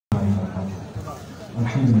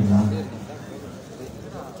அல்ஹம்துலில்லாஹ்.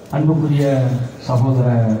 அன்புக்குரிய சகோதர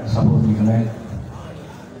சகோதரிகளே,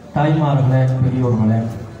 தாய்மார்களே, பெரியோர்களே,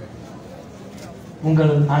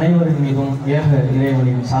 உங்கள் அனைவரின் மீதும் ஏக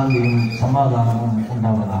இறைவனின் சாந்தியும் சமாதானமும்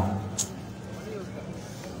உண்டாவதாக.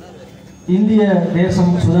 இந்திய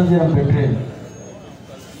தேசம் சுதந்திரம் பெற்று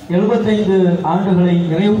 75 ஆண்டுகளை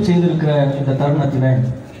நிறைவு செய்திருக்கிற இந்த தருணத்திலே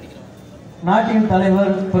நாட்டின்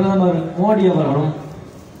தலைவர் பிரதமர் மோடி அவர்களும்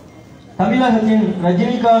தமிழகத்தின்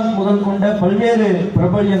ரஜினிகாந்த் முதல் கொண்ட பல்வேறு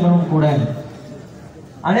பிரபல்யங்களும் கூட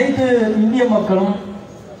அனைத்து இந்திய மக்களும்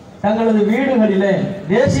தங்களது வீடுகளிலே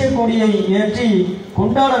தேசிய கொடியை ஏற்றி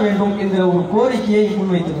கொண்டாட வேண்டும் என்கிற ஒரு கோரிக்கையை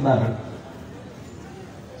முன்வைத்திருந்தார்கள்.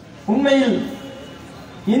 உண்மையில்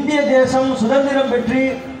இந்திய தேசம் சுதந்திரம் பெற்று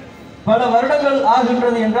பல வருடங்கள்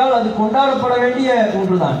ஆகின்றது என்றால் அது கொண்டாடப்பட வேண்டிய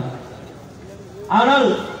ஒன்றுதான். ஆனால்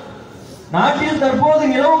நாட்டில் தற்போது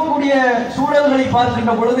நிலவக்கூடிய சூழல்களை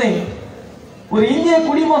பார்க்கின்ற பொழுது ஒரு இந்திய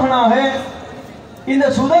குடிமகனாக இந்த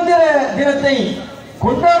சுதந்திர தினத்தை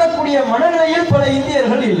கொண்டாடக்கூடிய மனநிலையில் பல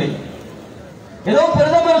இந்தியர்கள் இல்லை. ஏதோ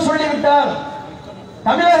பிரதமர் சொல்லிவிட்டார்,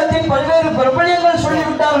 தமிழகத்தின் பல்வேறு பிரபல்யங்கள்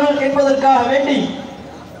சொல்லிவிட்டார்கள் என்பதற்காக வேண்டி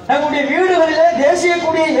தங்களுடைய வீடுகளிலே தேசிய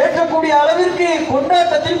கொடியை ஏற்றக்கூடிய அளவிற்கு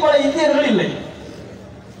கொண்டாட்டத்தில் பல இந்தியர்கள் இல்லை.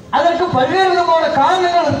 அதற்கு பல்வேறு விதமான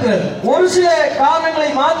காரணங்கள் இருக்கிறது. ஒரு சில காரணங்களை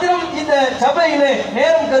மாத்திரம் இந்த சபையிலே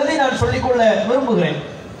நேரம் கருதி நான் சொல்லிக்கொள்ள விரும்புகிறேன்.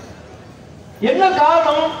 என்ன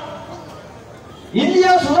காரணம்? இந்தியா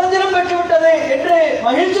சுதந்திரம் பெற்றுவிட்டது என்று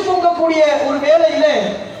மகிழ்ச்சி பொங்கக்கூடிய ஒரு வேளையிலே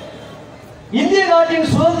இந்திய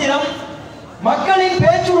நாட்டின் சுதந்திரம், மக்களின்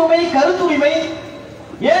பேச்சுரிமை, கருத்துரிமை,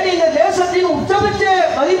 ஏன் இந்த தேசத்தின் உச்சபட்ச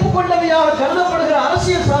மதிப்பு கொண்டவையாக கருதப்படுகிற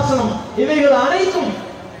அரசியல் சாசனம், இவைகள் அனைத்தும்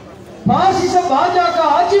பாசிச பாஜக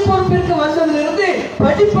ஆட்சி பொறுப்பிற்கு வந்ததிலிருந்து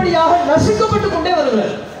படிப்படியாக நசுக்கப்பட்டுக் கொண்டே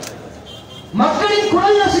வருகிறது. மக்களின்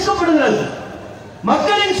குரல் நசுக்கப்படுகிறது,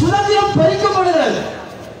 மக்களின் சுதந்திரம் பறிக்கப்படுகிறது.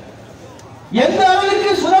 எந்த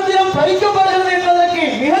அளவிற்கு சுதந்திரம் பறிக்கப்படுகிறது என்பதற்கு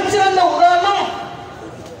மிகச்சிறந்த உதாரணம்,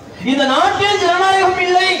 இந்த நாட்டில் ஜனநாயகம்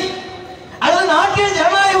இல்லை அல்லது நாட்டில்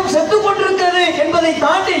ஜனநாயகம் செத்துக் கொண்டிருக்கிறது என்பதை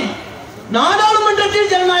தாண்டி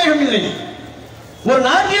நாடாளுமன்றத்தில் ஜனநாயகம் இல்லை. ஒரு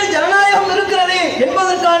நாட்டில் ஜனநாயகம் இருக்கிறது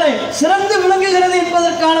என்பதற்கான சிறந்து விளங்குகிறது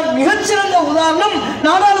என்பதற்கான மிகச்சிறந்த உதாரணம்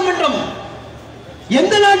நாடாளுமன்றம்.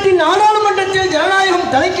 எந்த நாட்டின் நாடாளுமன்றத்தில்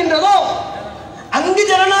ஜனநாயகம் தலைக்கின்றதோ அங்கு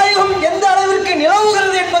ஜனநாயகம் எந்த அளவிற்கு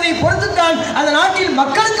நிலவுகிறது என்பதை பொறுத்துத்தான் அந்த நாட்டில்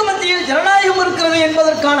மக்களுக்கு மத்தியில் ஜனநாயகம் இருக்கிறது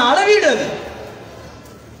என்பதற்கான அளவீடு.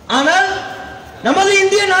 ஆனால் நமது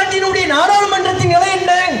இந்திய நாட்டினுடைய நாடாளுமன்றத்தின் நிலை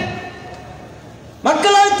என்ன?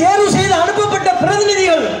 மக்களால் தேர்வு செய்து அனுப்பப்பட்ட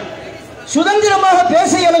பிரதிநிதிகள் சுதந்திரமாக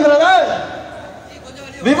பேச இயலுகிறதா?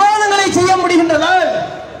 விவாதங்களை செய்ய முடிகின்றதா?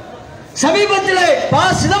 சமீபத்தில் ப.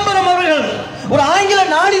 சிதம்பரம் அவர்கள் ஒரு ஆங்கில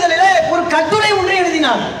நாளிதழிலே ஒரு கட்டுரை ஒன்றை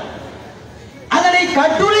எழுதினார். அதனை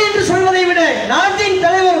கட்டுரை என்று சொல்வதை விட நாட்டின்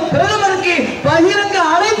தலைவர் பிரதமருக்கு பகிரங்க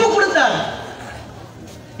அழைப்பு கொடுத்தார்.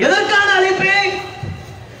 எதற்கான அழைப்பு?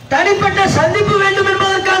 தனிப்பட்ட சந்திப்பு வேண்டும்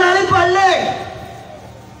என்பதற்கான அழைப்பு அல்ல.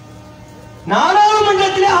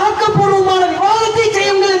 நாடாளுமன்றத்திலே ஆக்கப்பூர்வமான விவாதத்தை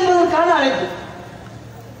செய்யுங்கள் என்பதற்கான அழைப்பு.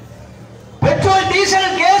 பெட்ரோல், டீசல்,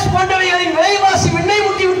 கேஸ் போன்றவைகளின் விலைவாசி விண்ணை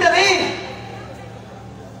முட்டிவிட்டது.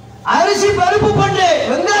 அரிசி, பருப்பு போன்ற,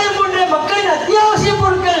 வெங்காயம் போன்ற மக்களின் அத்தியாவசிய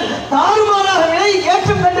பொருட்கள் தாறுமாறாக விலை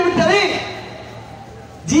ஏற்றம் கண்டுவிட்டது.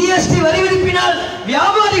 ஜிஎஸ்டி வரி விதிப்பினால்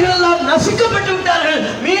வியாபாரிகள் எல்லாம் நசுக்கப்பட்டு விட்டார்கள்.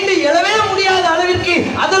 மீண்டும் எழவே முடியாத அளவிற்கு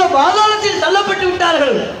அதில் பாதாளத்தில் தள்ளப்பட்டு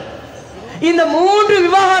விட்டார்கள். இந்த 3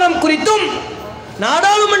 விவகாரம் குறித்தும்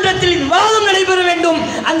நாடாளுமன்றத்தில் விவாதம் நடைபெற வேண்டும்.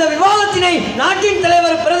 அந்த விவாதத்தினை நாட்டின்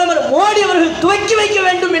தலைவர் பிரதமர் மோடி அவர்கள் துவக்கி வைக்க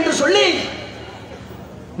வேண்டும் என்று சொல்லி,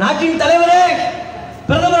 நாட்டின் தலைவரே,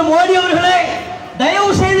 பிரதமர் மோடி அவர்களே,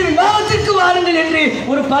 தயவு செய்து விவாதத்திற்கு வாருங்கள் என்று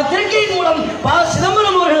ஒரு பத்திரிகையின் மூலம் ப.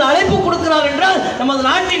 சிதம்பரம் அவர்கள் அழைப்பு கொடுக்கிறார் என்றால் நமது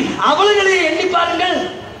நாட்டின் அவலநிலையை எண்ணி பாருங்கள்.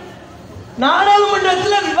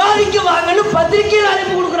 நாடாளுமன்றத்தில் விவாதிக்க வாங்கன்னு பத்திரிகையில்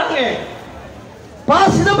அழைப்பு கொடுக்கிறாங்க. ப.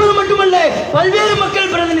 சிதம்பரம் மட்டுமல்ல, பல்வேறு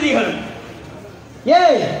மக்கள் பிரதிநிதிகள்.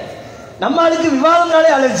 நம்ம ஆளுக்கு விவாதம்னாலே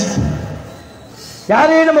அலர்ஜி.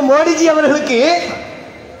 யாரே நம்ம மோடிஜி அவர்களுக்கு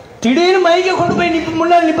திடீர்னு மைக்க கொண்டு போய்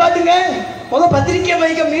முன்னாடி நிப்பாட்டுங்க, முதல் பத்திரிகை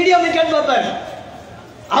மைக்க, மீடியா மைக்கான்னு பார்ப்பாரு.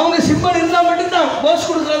 அவங்க சிம்பல் இருந்தா மட்டும்தான் போஸ்ட்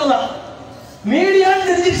கொடுக்கறதுதான். மீடியான்னு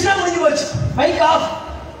தெரிஞ்சிருச்சுன்னா முடிஞ்சு போச்சு, மைக் ஆஃப்.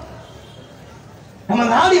 நம்ம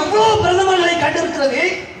நாடு எவ்வளவு பிரதமர்களை கண்டிருக்கிறது.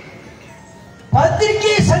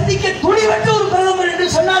 பத்திரிகையை சந்திக்க துணிவற்ற ஒரு பிரதமர் என்று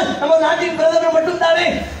சொன்னால் நம்ம நாட்டின் பிரதமர் மட்டும்தானே.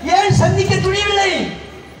 ஏன் சந்திக்க துணிவில்லை?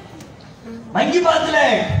 வங்கி பாத்துல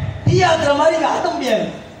டீ ஆத்துற மாதிரி ஆட்ட முடியாது.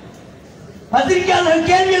 பத்திரிகையாளர்கள்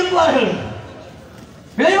கேள்வி எழுப்புவார்கள்,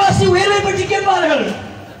 விலைவாசி உயர்வை பற்றி கேட்பார்கள்,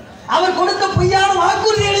 அவர் கொடுத்த பொய்யான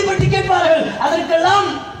வாக்குறுதிகளை பற்றி கேட்பார்கள். அதற்கெல்லாம்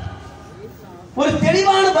ஒரு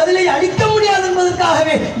தெளிவான பதிலை அளிக்க முடியாது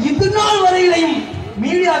என்பதற்காகவே இது நாள் வரையிலையும்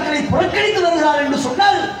மீடியாக்களை புறக்கணித்து வருகிறார் என்று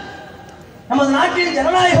சொன்னால் நமது நாட்டில்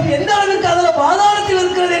ஜனநாயகம் எந்த அளவிற்கு அதில் பாதாளத்தில்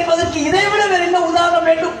இருக்கிறது என்பதற்கு இதைவிட வேறு என்ன உதாரணம்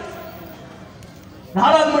வேண்டும்?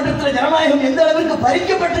 நாடாளுமன்றத்தில் ஜனநாயகம் எந்த அளவிற்கு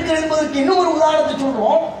பறிக்கப்பட்டிருக்கிறது என்பதற்கு இன்னும் ஒரு உதாரணத்தை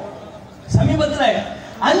சொல்றோம். சமீபத்தில்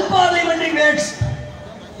அன்பார்லிமெண்டரி வேர்ட்ஸ்,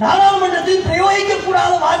 நாடாளுமன்றத்தில்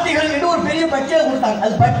பிரயோகிக்கக்கூடாத வார்த்தைகள் என்று ஒரு பெரிய பட்டியல் கொடுத்தாங்க.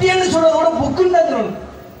 அது பட்டியல் சொல்றதோட புக்குன்னு தான் சொல்லணும்.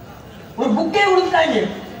 ஒரு புக்கே கொடுத்தாங்க.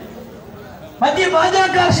 மத்திய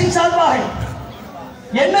பாஜக அரசின் சார்பாக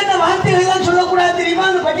என்னென்ன வார்த்தைகள் தான் சொல்லக்கூடாது தெரியுமா?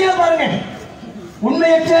 அந்த பட்டியலை பாருங்க.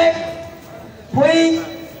 உண்மையற்ற, பொய்,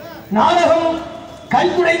 நாடகம்,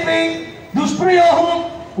 கண்துடைப்பு, துஷ்பிரயோகம்,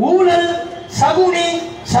 ஊழல், சகுனி,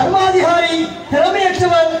 சர்வாதிகாரி,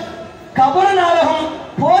 திறமையற்றவர், கபட நாடகம்,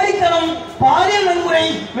 போலித்தனம், பாலியல் வன்முறை,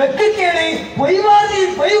 வெட்கக்கேடு, பொய்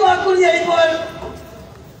வாக்குறுதி அளிப்பவர்,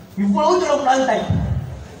 இவ்வளவு சொல்லக்கூடாது.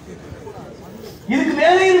 இதுக்கு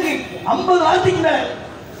மேலே இருக்கு 50 வார்த்தைக்கு மேல.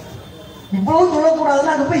 இவ்வளவு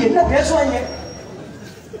சொல்லக்கூடாதுன்னா அங்க போய் என்ன பேசுவாங்க?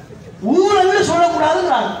 ஊழல்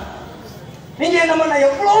சொல்லக்கூடாதுங்கிறாங்க. நீங்க நம்ம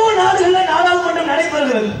எவ்வளவு நாடுகள்ல நாடாளுமன்றம்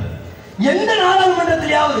நடைபெறுகிறது. எந்த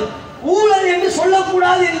நாடாளுமன்றத்திலேயாவது ஊழல் என்று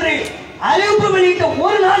சொல்லக்கூடாது என்று அறிவிப்பு வெளியிட்ட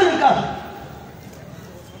ஒரு நாடு இருக்காது.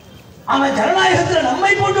 ஆனா ஜனநாயகத்தில்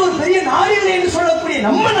நம்மை போன்ற ஒரு பெரிய நாடு இல்லை என்று சொல்லக்கூடிய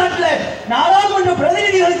நம்ம நாட்டில் நாடாளுமன்ற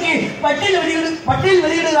பிரதிநிதிகளுக்கு பட்டியல்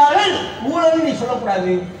வெளியிடுகிறார்கள். ஊழல் நீ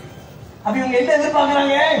சொல்லக்கூடாது. அப்ப இவங்க என்ன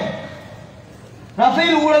எதிர்பார்க்கிறாங்க?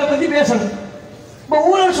 ரஃபேல் ஊழலை பத்தி பேசணும். இப்ப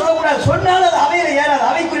ஊழல் சொல்லக்கூடாது. சொன்னாலும் அது அவையில ஏறாது,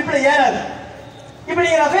 அவை குறிப்பிட ஏறாது. இப்ப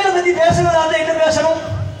நீங்க ரஃபேலை பத்தி பேசுறதா என்ன பேசணும்?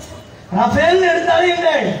 ரஃபேல் எடுத்தாலே இந்த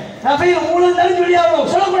ரஃபேல் ஊழல் தான் சொல்லி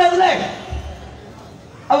ஆகணும். சொல்லக்கூடாதுல்ல.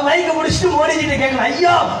 அவ மைக்க முடிச்சுட்டு மோடி கிட்ட கேட்கணும்,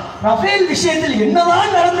 ஐயா ரஃபேல் விஷயத்தில்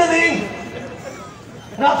என்னதான் நடந்தது?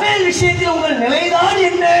 ரஃபேல் விஷயத்தில் உங்கள் நிலைதான்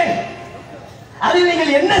என்ன? அதில்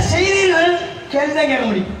நீங்கள் என்ன செய்தீர்கள்? கேள்விதான் கேட்க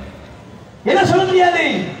முடியும். என்ன சொல்ல முடியாது?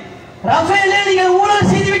 ரஃபேலே நீங்கள்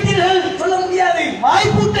ஊழல் செய்து விட்டீர்கள் சொல்ல முடியாது.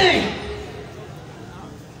 வாய்ப்புட்டு.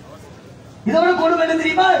 இதை விட கொடுமை என்ன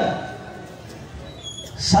தெரியுமா?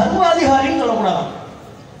 சர்வாதிகாரின்னு சொல்லக்கூடாது.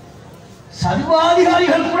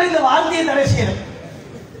 சர்வாதிகாரிகள் கூட இந்த வார்த்தையை தடை செய்யணும்.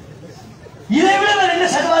 இதை விட வேற என்ன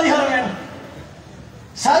சர்வாதிகாரம் வேணும்?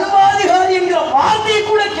 சர்வாதிகாரி என்கிற வார்த்தையை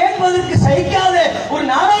கூட கேட்பதற்கு சகிக்காத ஒரு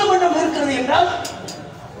நாடாளுமன்றம் இருக்கிறது என்றால்,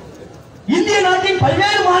 இந்திய நாட்டின்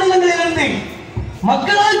பல்வேறு மாநிலங்களிலிருந்து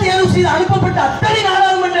மக்களால் தேர்வு செய்து அனுப்பப்பட்ட அத்தனை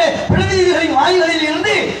நாடாளுமன்ற பிரதிநிதிகளின் வாய்களில்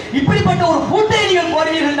இருந்து இப்படிப்பட்ட ஒரு கூட்டை நீங்கள்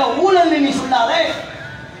கோருவீர்கள். ஊழல் நீ சொல்லாதே,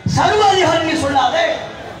 சர்வாதிகாரி நீ சொல்லாதே.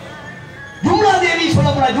 ஜும்லா தேவி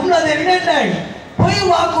சொல்லக்கூடாது. ஜும்லா தேவி என்ன? பொய்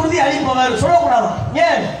வாக்குறுதி அளிப்பவர் சொல்லக்கூடாது.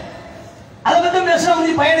 ஏன்? அதை பத்தி பேசுற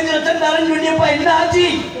 15 லட்சம் தரேன்னு சொல்லியப்பா என்ன ஆச்சு?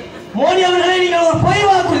 மோடி அவர்களே நீங்கள் ஒரு பொய்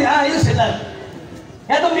வாக்குறுதி இது சொல்லாரு.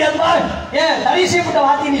 ஏற்க முடியாதுப்பா. ஏன்? தடை செய்யப்பட்ட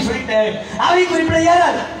வார்த்தையை நீ சொல்லிட்டு அவை குறிப்பிட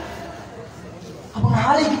ஏறாது. அப்ப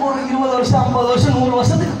நாளைக்கு போற 20 வருஷம் 50 வருஷம் 100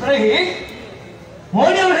 வருஷத்துக்கு பிறகு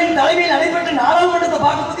மோடி அவர்களின் தலைமையில் நடைபெற்ற நாடாளுமன்றத்தை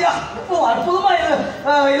பார்க்க முடியா? அற்புதமா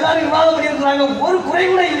எல்லாரும் விவாதம் பண்ணியிருக்கிறாங்க. ஒரு குறை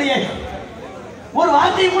கூட இல்லையே, ஒரு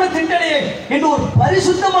வார்த்தையை கூட திட்டலையே என்று ஒரு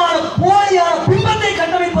பரிசுத்தமான போலியான பிம்பத்தை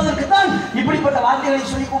கட்டமைப்பதற்கு தான் இப்படிப்பட்ட வார்த்தைகளை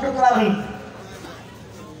சொல்லிக் கொண்டிருக்கிறார்கள்.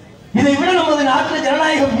 இதை விட நமது நாட்டில்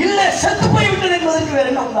ஜனநாயகம் இல்லை, செத்து போய்விட்டது என்பதற்கு வேற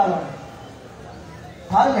என்ன உதாரணம்?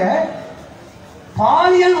 பாருங்க,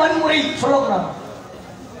 பாலியல் வன்முறை சொல்லக்கூடாது.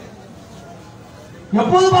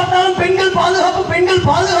 எப்போது பார்த்தாலும் பெண்கள் பாதுகாப்பு, பெண்கள்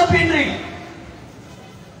பாதுகாப்பு என்று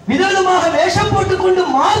விதவிதமாக வேஷம் போட்டுக் கொண்டு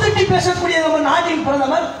மாதட்டி பேசக்கூடிய நம்ம நாட்டின்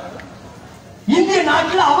பிரதமர் இந்திய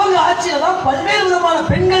நாட்டில் அவங்க ஆட்சியில தான் பல்வேறு விதமான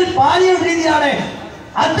பெண்கள் பாலியல் ரீதியான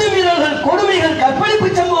அத்துமீறல்கள், கொடுமைகள், கற்பழிப்பு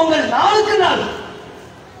சம்பவங்கள் நாளுக்கு நாள்.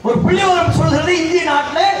 ஒரு புள்ளிவிவரம் சொல்கிறது, இந்திய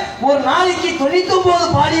நாட்டில் ஒரு நாளைக்கு 99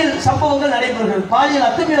 பாலியல் சம்பவங்கள் நடைபெறுகிறது, பாலியல்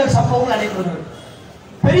அத்துமீறல் சம்பவங்கள் நடைபெறுகிறது.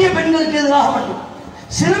 பெரிய பெண்களுக்கு எதிராக மட்டும்,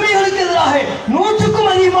 சிறுமிகளுக்கு எதிராக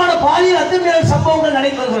 100க்கும் அதிகமான பாலியல் அத்துமீறல் சம்பவங்கள்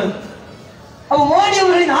நடைபெறுகிறது. அப்ப மோடி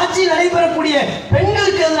அவர்களின் ஆட்சியில் நடைபெறக்கூடிய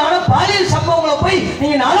பெண்களுக்கு எதிரான பாலியல் சம்பவங்களை போய்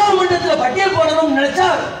நீங்க நாடாளுமன்றத்தில் பட்டியல் போடணும்னு நினைச்சா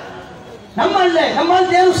நம்ம இல்ல,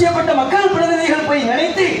 நம்மால் தேர்வு செய்யப்பட்ட மக்கள் பிரதிநிதிகள் போய்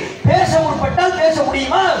நினைத்து பேச முற்பட்டால் பேச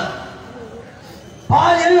முடியுமா?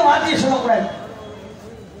 பாலியல் வார்த்தையை சொல்லக்கூடாது.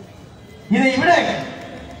 இதை விட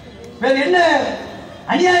வேற என்ன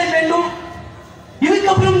அநியாயம் வேண்டும்?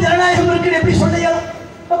 இதுக்கப்புறம் ஜனநாயகம் இருக்கு எப்படி சொல்ல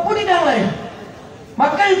கூட்டிட்டாங்களே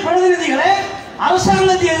மக்கள் பிரதிநிதிகளை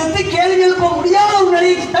அரசாங்கத்தை எதிர்த்து கேள்வி எழுப்ப முடியாத ஒரு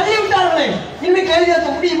நிலையை தள்ளிவிட்டார்களே. இனிமே கேள்வி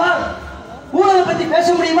எழுப்ப முடியுமா? ஊழலை பற்றி பேச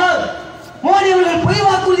முடியுமா? மோடி அவர்கள் பொய்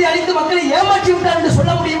வாக்குறுதி அளித்து மக்களை ஏமாற்றி விட்டார் என்று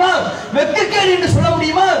சொல்ல முடியுமா? வெட்கக்கேடு என்று சொல்ல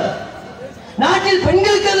முடியுமா? நாட்டில்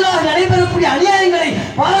பெண்களுக்கு எதிராக நடைபெறக்கூடிய அநியாயங்களை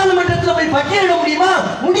பாராளுமன்றத்தில் போய் பட்டியலிட முடியுமா?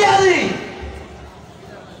 முடியாது.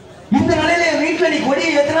 இந்த நிலையில வீட்டில் நீ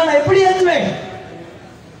கொடியை ஏற்றினா நான் எப்படி ஏற்றுவேன்?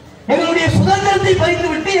 எங்களுடைய சுதந்திர சுதந்திரத்தை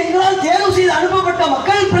பறித்துவிட்டு எங்களால் தேர்வு செய்து அனுப்பப்பட்ட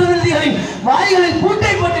மக்கள் பிரதிநிதிகளின் வாய்களில்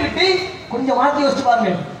பூட்டை போட்டுவிட்டு கொஞ்சம் மாற்றி யோசிச்சு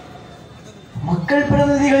பாருங்க. மக்கள்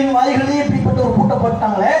பிரதிநிதிகளின் வாய்களிலே இப்படிப்பட்ட ஒரு பூட்டை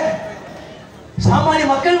போட்டாங்களே, சாமானிய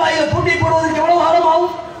மக்கள் வாயில பூட்டை போடுவதற்கு எவ்வளவு காலம்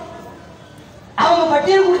ஆகும்? அவங்க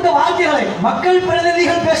பட்டியல் கொடுத்த வார்த்தைகளை மக்கள்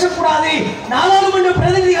பிரதிநிதிகள் பேசக்கூடாது, நாடாளுமன்ற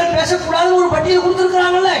பிரதிநிதிகள் பேசக்கூடாது ஒரு பட்டியல்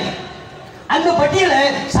கொடுத்திருக்கிறாங்கல்ல. அந்த பட்டியலை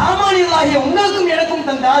சாமானியர்களாகிய உங்களுக்கும் எனக்கும்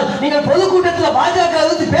தந்தால் நீங்கள் பொதுக்கூட்டத்தில் பாஜக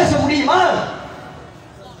பேச முடியுமா?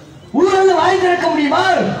 ஊரில் வாய் திறக்க முடியுமா?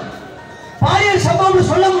 பாலியல் சம்பவம்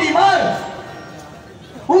சொல்ல முடியுமா?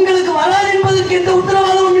 உங்களுக்கு வராது என்பதற்கு எந்த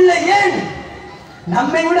உத்தரவாதமும் இல்லை. ஏன்?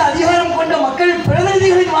 நம்மை விட அதிகாரம் கொண்ட மக்கள்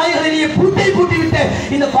பிரதிநிதிகளின் வாய்களிலேயே பூட்டை பூட்டிவிட்ட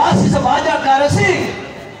இந்த பாசிச பாஜக அரசு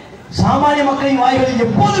சாமானிய மக்களின் வாய்களில்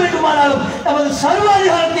எப்போது வேண்டுமானாலும் நமது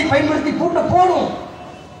சர்வாதிகாரத்தை பயன்படுத்தி பூட்ட போடும்.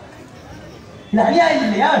 இது அநியாயம்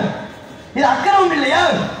இல்லையா? இது அக்கிரமம் இல்லையா?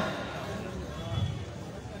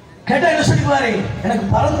 கேட்டா என்ன சொல்லிப்பாரு, எனக்கு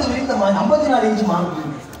பறந்து விரிந்த 54 இன்ச்சு மார்பு,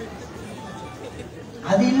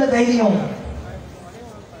 அது இல்ல தைரியம்.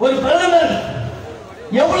 ஒரு பிரதமர்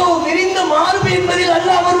எவ்வளவு விரிந்த மார்பு என்பதில் அல்ல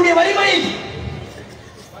அவருடைய வலிமை.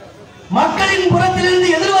 மக்களின் புறத்திலிருந்து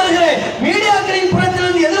எதிர்வருகிற மீடியாக்களின்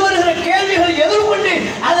புறத்திலிருந்து எதிர்வருகிற கேள்விகளை எதிர்கொண்டு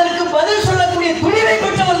அதற்கு பதில் சொல்லக்கூடிய துணிவை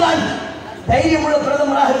பெற்றவர் தான் தைரியமுள்ள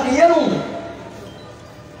பிரதமராக இருக்க இயலும்.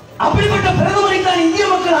 அப்படிப்பட்ட பிரதமரை தான் இந்திய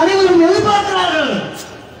மக்கள் அனைவரும் எதிர்பார்க்கிறார்கள்.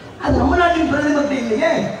 அது நம்ம நாட்டின் பிரதமர்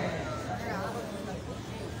இல்லையே.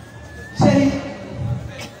 சரி,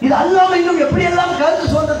 இது அல்லாம இன்னும் எப்படி எல்லாம்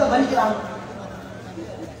கருத்து சுதந்திரத்தை பறிக்கிறாங்க.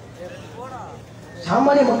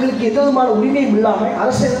 சாமானிய மக்களுக்கு எந்த விதமான உரிமையும் இல்லாமல்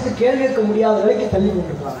அரசியலுக்கு கேள்வி கேட்க முடியாத நிலைக்கு தள்ளி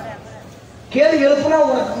கொண்டிருக்கிறாங்க. கேள்வி எழுப்புனா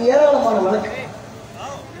உனக்கு ஏராளமான வழக்கு.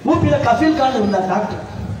 ஊப்பியில கஃபீல் கான் இருந்தார் டாக்டர்,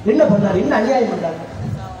 என்ன பண்ணார், என்ன அநியாயம் பண்ணார்,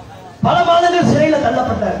 பல மாதங்கள் சிறையில்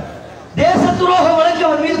தள்ளப்பட்டார். தேச துரோக வழக்கு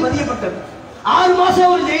அவர் மீது பதியப்பட்டது. 6 மாசம்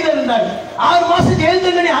அவர் ஜெயிலில் இருந்தார். 6 மாசம் ஜெயில்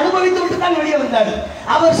தண்டனை அனுபவித்து விட்டு தான் வெளியே வந்தார்.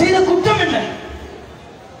 அவர் செய்த குற்றம் என்ன?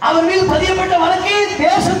 அவர் மீது பதியப்பட்ட வழக்கு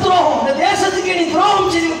தேச துரோகம். இந்த தேசத்துக்கு நீ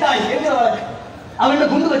துரோகம் செய்து விட்டாய் என்கிற வழக்கு. அவர் என்ன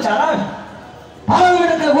குண்டு வச்சாரா?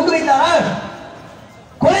 பாராளுமன்றத்தில் குண்டு வைத்தாரா?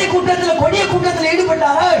 கொலை கூட்டத்தில் கொடிய கூட்டத்தில்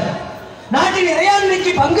ஈடுபட்டாரா? நாட்டின்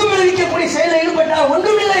இறையாண்மைக்கு பங்கு விளைவிக்கக்கூடிய செயலில் ஈடுபட்டார்?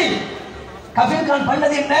 ஒன்றுமில்லை. கஃபீல் கான்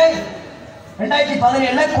பண்ணது என்ன?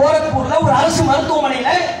 2017 கோரக்பூர்ல ஒரு அரசு மருத்துவமனையில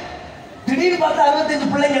திடீர்னு பார்த்தா 65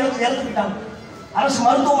 பிள்ளைங்க இறந்துட்டாங்க. அரசு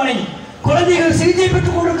மருத்துவமனை, குழந்தைகள் சிகிச்சை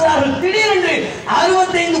பெற்றுக் கொண்டிருக்கிறார்கள். திடீரென்று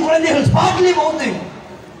 65 குழந்தைகள் ஸ்பாட்லி மவுத்து.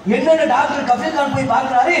 என்னென்ன டாக்டர் கஃபீல் கான் போய்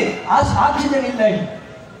பார்க்கிறாரு, ஆக்சிஜன் இல்லை.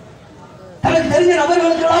 தனக்கு தெரிஞ்ச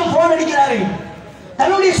நபர்களுக்கு எல்லாம் போன் அடிக்கிறாரு.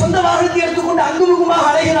 தன்னுடைய சொந்த வாகனத்தை எடுத்துக்கொண்டு அங்குமுகமாக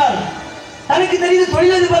அலைகிறார். தனக்கு தெரிந்த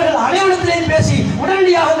தொழிலதிபர்கள் அனைவரிடத்திலையும் பேசி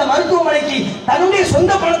உடனடியாக அந்த மருத்துவமனைக்கு தன்னுடைய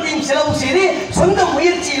சொந்த பணத்தையும் செலவு செய்து சொந்த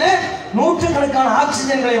முயற்சியில நூற்றுக்கணக்கான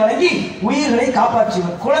ஆக்சிஜன்களை வழங்கி உயிர்களை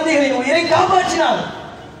காப்பாற்றினார். குழந்தைகளின் உயிரை காப்பாற்றினார்.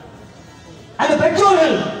 அந்த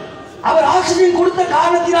பெற்றோர்கள் அவர் ஆக்சிஜன் கொடுத்த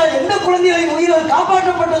காரணத்தினால் எந்த குழந்தைகளின் உயிர்கள்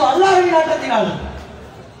காப்பாற்றப்பட்டதோ அல்லாஹ்வின் நாட்டத்தினால்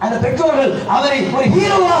அந்த பெற்றோர்கள் அவரை ஒரு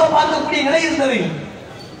ஹீரோவாக பார்க்கக்கூடிய நிலை இருந்தது.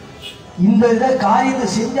 இந்த காரியத்தை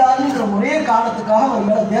செஞ்சாருன்ற ஒரே காரணத்துக்காக அவர்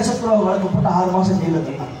மேல தேசத்துறவு வழங்கப்பட்ட 6 மாசம் ஜெயில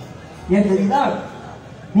இருந்தார். ஏன் தெரியுதா?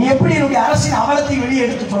 நீ எப்படி என்னுடைய அரசின் அவலத்தை வெளியே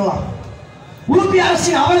எடுத்து சொல்லலாம்? உறுப்பி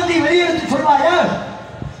அரசின் அவலத்தை வெளியே எடுத்து சொல்வாயா?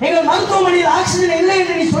 எங்கள் மருத்துவமனையில் ஆக்சிஜன் இல்லை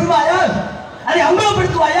என்று நீ சொல்வாயா? அதை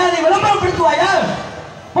அம்பலப்படுத்துவாயா? அதை விளம்பரப்படுத்துவாயா?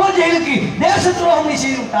 போ ஜெயிலுக்கு. தேச துரோகம் நீ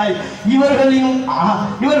செய்து விட்டாய்.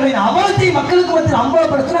 இவர்களின் அவலத்தை மக்களுக்கு மத்தியில்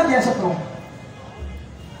அம்பலப்படுத்தினா தேச துரோகம்.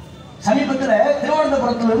 சமீபத்தில்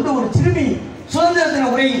திருவனந்தபுரத்திலிருந்து ஒரு சிறுமி சுதந்திர தின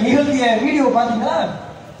உரை நிகழ்த்திய வீடியோ பார்த்தீங்களா?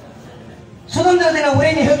 சுதந்திர தின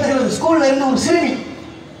உரை நிகழ்த்துகிறது ஸ்கூல்ல இருந்து ஒரு சிறுமி.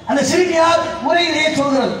 அந்த சிறுமியார் உரையிலேயே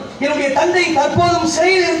சொல்கிறது, என்னுடைய தந்தை தற்போதும்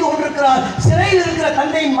சிறையில் இருந்து கொண்டிருக்கிறார். சிறையில் இருக்கிற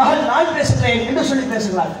தந்தையின் மகள் நான் பேசுகிறேன் என்று சொல்லி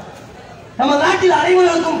பேசுகிறார். நம்ம நாட்டில்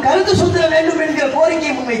அனைவருக்கும் கருத்து சுதந்திரம் வேண்டும் என்கிற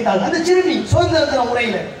கோரிக்கையை முன்வைத்தார் அந்த சிறுமி சுதந்திர தின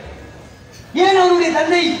உரையில. ஏன் அவருடைய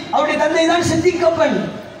தந்தை தான் சித்திகப்பன்,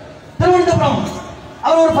 திருவனந்தபுரம்.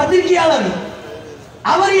 அவர் ஒரு பத்திரிகையாளர்.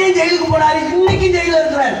 அவர் ஏன் ஜெயிலுக்கு போனார்? இன்னைக்கு ஜெயில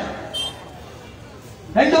இருக்கிறார்.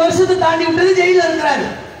 2 வருஷத்தை தாண்டி விட்டது ஜெயில இருக்கிறார்.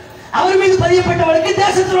 அவர் மீது பதியப்பட்ட வழக்கு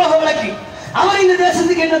தேச துரோக வழக்கு. அவர் இந்த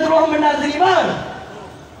தேசத்துக்கு என்ன துரோகம் பண்ணார் தெரியுமா?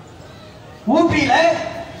 ஊப்பியில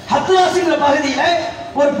ஹத்ராஸ்ங்கிற பகுதியில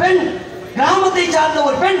ஒரு பெண், கிராமத்தை சார்ந்த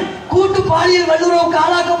ஒரு பெண் கூட்டு பாலியல் வல்லுறவுக்கு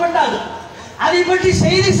ஆளாக்கப்பட்டார். அதை பற்றி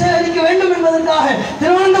செய்தி சேகரிக்க வேண்டும் என்பதற்காக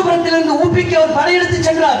திருவனந்தபுரத்திலிருந்து ஊப்பிக்கு அவர் படையெடுத்து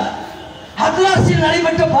சென்றார். ஹத்ராஸில்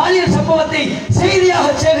நடைபெற்ற பாலியல் சம்பவத்தை செய்தியாக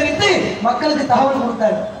சேகரித்து மக்களுக்கு தகவல்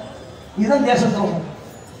கொடுத்தார். இதுதான் தேச துரோகம்.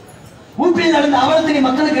 ஊப்பியில் நடந்த அவலத்தை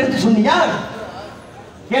மக்களுக்கு எடுத்து சொன்னியா?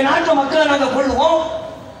 என் நாட்டு மக்களை நாங்கள் கொள்ளுவோம்,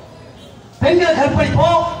 பெண்களை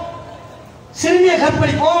கற்பழிப்போம், சிறுமியை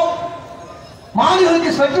கற்பழிப்போம்,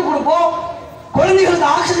 மாடுகளுக்கு பெற்றுக் கொடுப்போம், குழந்தைகளுக்கு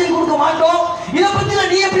ஆக்சிஜன் கொடுக்க மாட்டோம். இதை பத்தி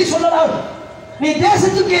நீ எப்படி சொல்லலாம்? நீ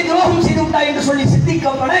தேசத்துக்கே துரோகம் செய்து விட்டாய் என்று சொல்லி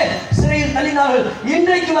சித்திக்கப்பட சிறையில் தள்ளினார்கள்.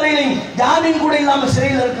 இன்றைக்கு வரையிலும் ஜாமீன் கூட இல்லாமல்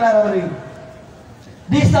சிறையில் இருக்கிறார் அவரு.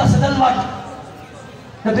 தீஸ்தா செதல்வாட்,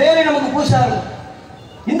 இந்த பேரை நமக்கு புதுசா இருக்கும்.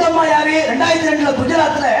 இந்த அம்மா யாரு? 2002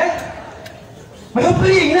 குஜராத்ல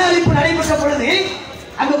மிகப்பெரிய இன அழிப்பு நடைபெற்ற பொழுது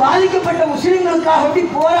அங்கு பாதிக்கப்பட்ட முஸ்லிம்களுக்காக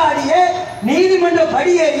போராடிய நீதிமன்ற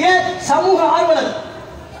படியேறிய சமூக ஆர்வலர்.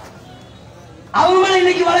 அவங்க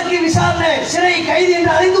இன்னைக்கு வழக்கு விசாரணை, சிறை கைது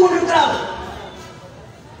என்று அறிந்து கொண்டிருக்கிறார்.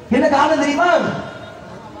 என்ன காரணம் தெரியுமா?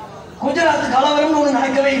 குஜராத் கலவரம் ஒண்ணு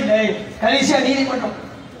நடக்கவே இல்லை. கடைசியா நீதிமன்றம்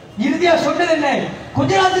இறுதியா சொன்னது என்ன?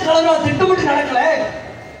 குஜராத் கலவரம் திட்டமிட்டு நடக்கல,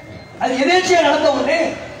 அது எதேச்சியா நடந்த ஒண்ணு,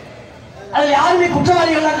 அதுல யாருமே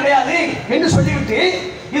குற்றவாளிகள் கிடையாது என்று சொல்லிவிட்டு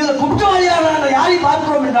இதுல குற்றவாளியாக நாங்கள் யாரை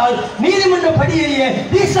பார்க்கிறோம் என்றால் நீதிமன்ற படியேறிய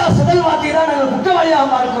தீஸ்தா செதல்வாத்தை தான் நாங்கள் குற்றவாளியாக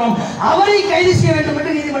பார்க்கிறோம், அவரை கைது செய்ய வேண்டும்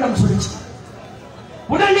என்று நீதிமன்றம் சொல்லிச்சு.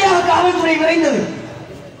 உடனடியாக காவல்துறை விரைந்தது.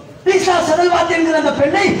 தீஸ்தா செதல்வாத் என்கிற அந்த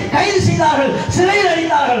பெண்ணை கைது செய்தார்கள், சிறையில்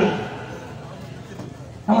அடைத்தார்கள்.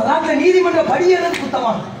 நம்ம நாட்டில் நீதிமன்ற படியேறது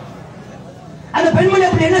குத்தமா? அந்த பெண்மணி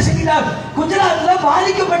அப்படி என்ன செய்கிறார்? குஜராத்ல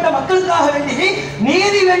பாதிக்கப்பட்ட மக்களுக்காக வேண்டி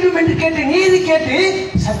நீதி வேண்டும் என்று கேட்டு நீதி கேட்டு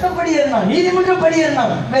சட்டப்படி ஏறினார், நீதிமன்றப்படி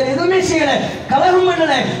ஏறினார். வேற எதுவுமே செய்யல, கலகம்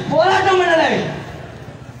பண்ணல, போராட்டம் பண்ணல.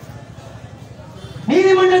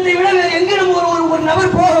 நீதிமன்றத்தை விட வேற எங்க நம்ம ஒரு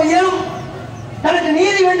நபர் போக இயலும்? தனக்கு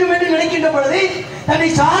நீதி வேண்டும் என்று நினைக்கின்ற பொழுது, தன்னை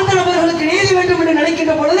சார்ந்த நபர்களுக்கு நீதி வேண்டும் என்று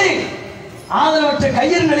நினைக்கின்ற பொழுது ஆதரவற்ற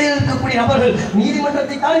கையர் நிலையில் இருக்கக்கூடிய நபர்கள்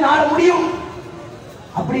நீதிமன்றத்தை தான் நாட முடியும்.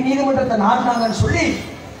 அப்படி நீதிமன்றத்தை நாடினாங்கன்னு சொல்லி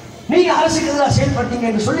நீங்க அரசுக்கு எதிராக செயல்பட்டீங்க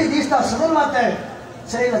என்று சொல்லி தீஸ்தா செதல்வாத்தை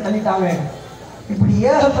சிறையில் தள்ளிட்டாங்க. இப்படி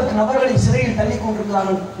ஏகப்பட்ட நபர்களை சிறையில் தள்ளி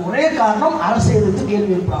கொண்டிருக்கிறார்கள். ஒரே காரணம், அரசை எதிர்த்து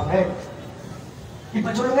கேள்வி எழுப்புறாங்க.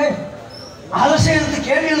 இப்ப சொல்லுங்க, அரசை எதிர்த்து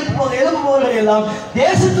கேள்வி எழுப்புபவர்கள் எல்லாம்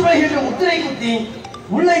தேசத்துறை என்று முத்திரை குத்தி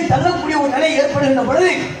உள்ளே தள்ளக்கூடிய ஒரு நிலை ஏற்படுகின்ற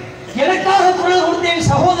பொழுது, எனக்காக குரல் கொடுத்தேன்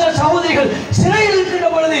சகோதர சகோதரிகள் சிறையில் இருக்கின்ற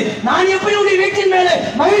பொழுது நான் எப்படி உடைய வீட்டின் மேலே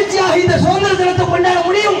மகிழ்ச்சியாக இந்த சுதந்திர தினத்தை கொண்டாட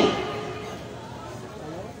முடியும்?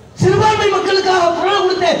 சிறுபான்மை மக்களுக்காக குரல்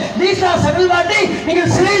கொடுத்த தீஸ்தா செதல்வாத்தை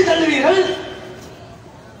நீங்கள் சிறையில் தள்ளுவீர்கள்.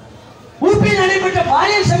 உறுப்பில் நடைபெற்ற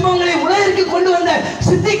பாலியல் சம்பவங்களை உலகிற்கு கொண்டு வந்த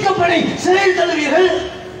சித்திக்கப்பனை சிறையில் தள்ளுவீர்கள்.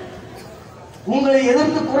 உங்களை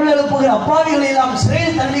எதிர்த்து குரல் எழுப்புகிற அப்பாவிகளை எல்லாம்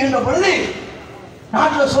சிறையில் தள்ளுகின்ற பொழுது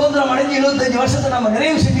நாட்டில் சுதந்திரம் அடைஞ்சு 75 வருஷத்தை நம்ம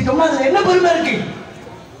நிறைவு செஞ்சிட்டோம்னா அதுல என்ன பெருமை இருக்கு?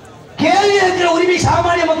 கேள்வி இருக்கிற உரிமை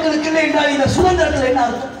சாமானிய மக்களுக்கு இல்லை என்றால் இந்த சுதந்திரத்தில் என்ன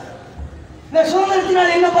அர்த்தம்? இந்த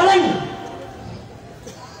சுதந்திரத்தினால் என்ன பலன்?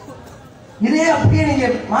 இதே அப்படியே நீங்க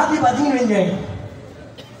மாத்தி பாத்தீங்கன்னு வைங்க,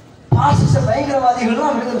 பாசிச பயங்கரவாதிகள்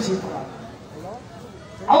தான் விடுதலை செய்யப்படுறாங்க.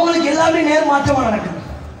 அவங்களுக்கு எல்லாமே நேர்மாற்றமா நடக்குது.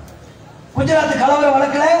 குஜராத் கலவர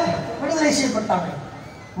வழக்குல விடுதலை செய்யப்பட்டாங்க.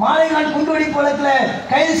 மாலைகான் குண்டுவெடிப்பு வழக்கில்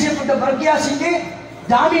கைது செய்யப்பட்ட பிரக்யா சிங்கு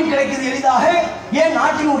ஜாமீன் கிடைக்கிறது எளிதாக. ஏன்?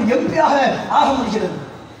 நாட்டின் ஒரு எம்பியாக ஆக முடிகிறது.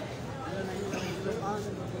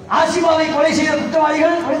 ஆசிமாவை கொலை செய்த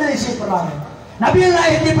குற்றவாளிகள் விடுதலை செய்யப்படுறாங்க. நபிகள்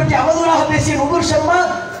நாயகத்தை பற்றி அவதூறாக பேசிய நுபுர் சர்மா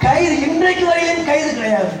கைது, இன்றைக்கு வரையிலும் கைது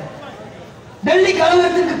கிடையாது. டெல்லி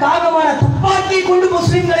கலவரத்திற்கு காரணமான துப்பாக்கியை கொண்டு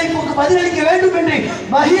முஸ்லிம்களை பதிலளிக்க வேண்டும் என்று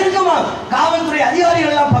பகிரங்கமாக காவல்துறை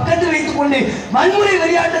அதிகாரிகள் எல்லாம் பக்கத்தில் வைத்துக் கொண்டு வன்முறை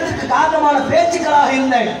வெறியாட்டத்திற்கு காரணமான பேச்சுக்களாக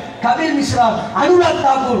இருந்த கபில் மிஸ்ரா, அனுராக்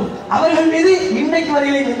தாக்கூர் அவர்கள் மீது இன்றைக்கு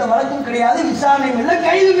வரையிலும் எந்த வழக்கும் கிடையாது, விசாரணையும் இல்லை,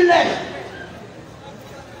 கைதும் இல்லை.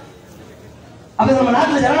 அப்ப நம்ம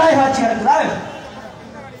நாட்டில் ஜனநாயக ஆட்சி நடக்குதா?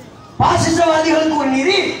 பாசிசவாதிகளுக்கு ஒரு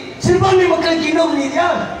நீதி, சிறுபான்மை மக்களுக்கு இன்னொரு நீதியா?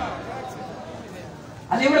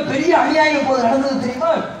 அதை விட பெரிய அநியாயம் போது நடந்தது தெரியுமா?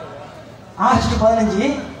 ஆகஸ்ட் 15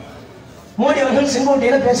 மோடி அவர்கள்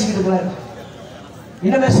செங்கோட்டையில பேசிக்கிட்டு இருக்கிறார்.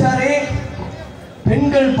 என்ன பேசுறாரு?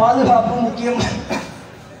 பெண்கள் பாதுகாப்பு முக்கியம்,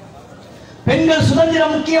 பெண்கள்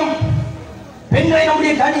சுதந்திரம் முக்கியம், பெண்களை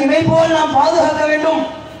நம்முடைய கண் இமை போல் நாம் பாதுகாக்க வேண்டும்.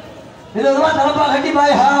 இதெல்லாம் தலப்பா கட்டி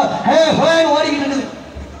பாய் ஓடிக்கிட்டு இருக்குது.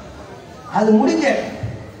 அது முடிஞ்ச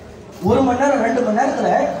 1 மணி நேரம் 2 மணி நேரத்துல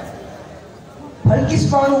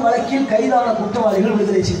பல்கிஸ்பானு வழக்கில் கைதான குற்றவாளிகள்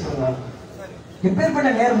விடுதலை செய்யப்படுகிறார். எப்பேற்பட்ட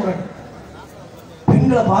நேர்முறை!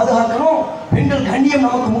 பெண்களை பாதுகாக்கணும், பெண்கள் கண்ணியம்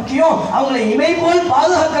நமக்கு முக்கியம், அவங்களை இமை போல்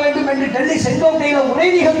பாதுகாக்க வேண்டும் என்று டெல்லி செங்கோட்டையில உரை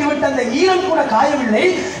நிகழ்த்தி விட்ட அந்த ஈரம் கூட காயவில்லை.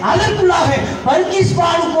 அதற்குள்ளாக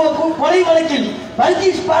பல்கிஸ்பானு கொலை வழக்கில்,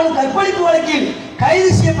 பல்கிஸ்பானு கற்பழிப்பு வழக்கில் கைது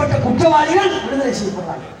செய்யப்பட்ட குற்றவாளிகள் விடுதலை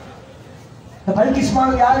செய்யப்படுறாங்க. இந்த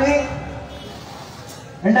பல்கிஸ்பானு யாரு?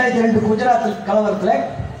 2002 குஜராத் கலவரத்தில்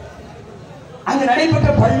அங்கு நடைபெற்ற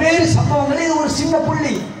பல்வேறு சம்பவங்கள். இது ஒரு சின்ன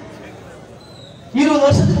புள்ளி. 20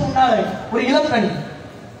 வருஷத்துக்கு முன்னால ஒரு இளம் பெண்,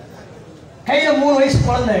 கையில 3 வயசு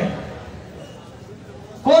குழந்தை,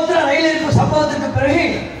 கோத்ரா ரயில் எரிப்பு சம்பவத்திற்கு பிறகு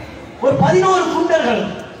ஒரு 11 குண்டர்கள்,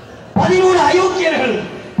 11 அயோக்கியர்கள்,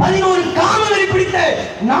 11 காமவெறி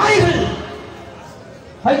நாய்கள்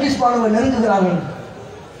பல்கிஸ் பானுவை நெருங்குகிறார்கள்.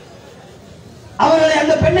 அவர்களை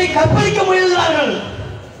அந்த பெண்ணை கற்பழிக்க முயல்கிறார்கள்.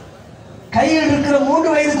 கையில் இருக்கிற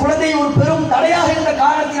 3 வயது குழந்தை ஒரு பெரும் தடையாக இருந்த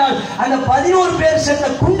காரணத்தினால் அந்த 11 பேர் சென்ற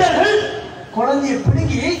குண்டர்கள் குழந்தையை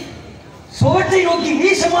பிடுங்கி சுவற்றை நோக்கி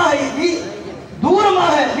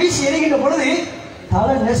தூரமாக வீசி எறிகின்ற பொழுது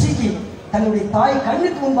தலை நசுக்கி தன்னுடைய தாய்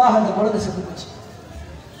கண்ணுக்கு முன்பாக அந்த குழந்தை செத்து போச்சு.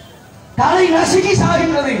 தலை நசுக்கி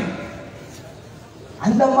சாகின்றது.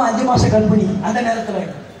 அந்த அம்மா 5 மாச கர்ப்பிணி. அந்த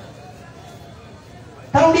நேரத்தில்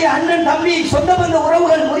தன்னுடைய அண்ணன் தம்பி சொந்த பந்த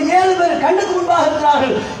உறவுகள் ஒரு 7 பேர் கண்ணுக்கு முன்பாக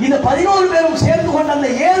இருக்கிறார்கள். இந்த 11 பேரும் சேர்ந்து கொண்ட அந்த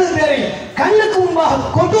 7 பேரை கண்ணுக்கு முன்பாக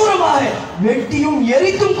கொடூரமாக வெட்டியும்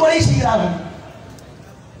எரித்தும் கொலை செய்கிறார்கள்.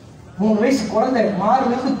 3 வயசு குழந்தை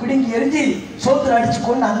மார்பிலிருந்து பிடுங்கி எரிஞ்சு சோத்துல அடிச்சு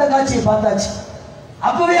கொண்டு அந்த காட்சியை பார்த்தாச்சு.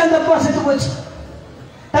 அப்பவே அந்த அப்பா செத்து போச்சு.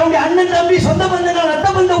 தன்னுடைய அண்ணன் தம்பி சொந்த பந்தங்கள் ரத்த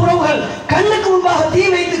பந்த உறவுகள் கண்ணுக்கு முன்பாக தீ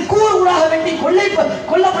வைத்து கூறு ஊராக வெட்டி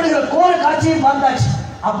கொல்லப்படுகிற கோர காட்சியை பார்த்தாச்சு.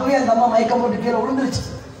 அப்பவே அந்த அம்மா மயக்கம் போட்டு கீழே விழுந்துருச்சு.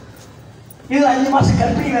 இது 5 மாச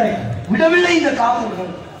கர்ப்பிணி வரை விடவில்லை. இந்த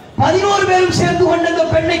காவலர்கள் 11 பேரும் சேர்ந்து கொண்ட இந்த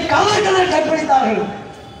பெண்ணை கதர் கற்பழித்தார்கள்.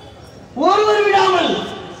 ஒருவர்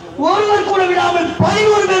கூட விடாமல்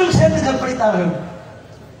 11 பேரும் சேர்ந்து கற்பழித்தார்கள்.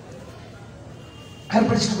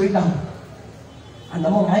 கற்பழிச்சுட்டு போயிட்டாங்க. அந்த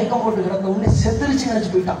அம்மா மயக்கம் போட்டு கிடந்த உடனே செத்துருச்சு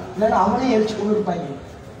நினைச்சு போயிட்டான். இல்லைன்னா அவனையும் எரிச்சு கொண்டு இருப்பாங்க.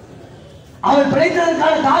 அவன்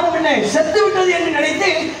பிழைத்ததற்கான காரணம் என்ன? செத்து விட்டது என்று நினைத்து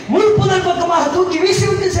முள்புதல் பக்கமாக தூக்கி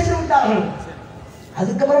வீசிவிட்டு சென்று விட்டார்கள்.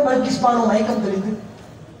 அதுக்கப்புறம் பல்கிஸ் பானு மயக்கம் தெளிந்து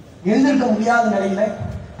எழுந்திருக்க முடியாத நிலையில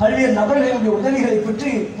பல்வேறு நபர்களுடைய உதவிகளை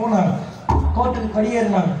பெற்று போனாங்க. கோர்ட்டுக்கு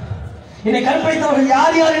படியேறினாங்க. என்னை கற்பழித்தவர்கள்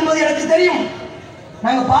யார் யார் என்பது எனக்கு தெரியும்.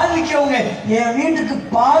 நாங்க பால் விற்கிறவங்க. என் வீட்டுக்கு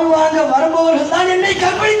பால் வாங்க வருபவர்கள் தான் என்னை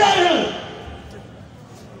கற்பழித்தார்கள்.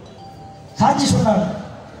 சாட்சி சொன்னாங்க,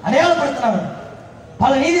 அடையாளப்படுத்தினாங்க.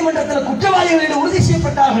 பல நீதிமன்றத்தில் குற்றவாளிகள் என்று உறுதி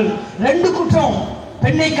செய்யப்பட்டார்கள். 2 குற்றம்.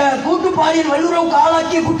 பெண்ணை கூட்டு பாலியல் வல்லுறவுக்கு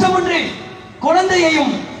ஆளாக்கிய குற்றம் ஒன்று,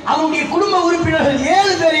 குழந்தையையும் அவருடைய குடும்ப உறுப்பினர்கள்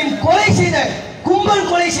 7 பேரையும் கொலை செய்த கும்பல்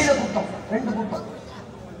கொலை செய்த குற்றம். 2 குற்றம்.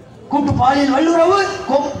 கூட்டு பாலியல் வல்லுறவு,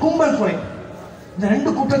 கும்பல் கொலை. இந்த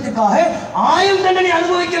 2 குற்றத்திற்காக ஆயுள் தண்டனை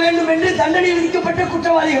அனுபவிக்க வேண்டும் என்று தண்டனை விதிக்கப்பட்ட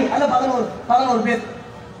குற்றவாளிகள் அந்த 11 பேர்.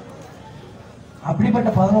 அப்படிப்பட்ட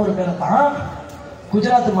 11 பேரை தான்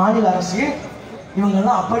குஜராத் மாநில அரசு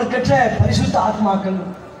இவங்கெல்லாம் அப்பழுக்கற்ற பரிசுத்த ஆத்மாக்கள்,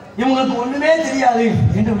 இவங்களுக்கு ஒண்ணுமே தெரியாது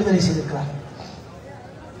என்று விடுதலை செய்திருக்கிறார்.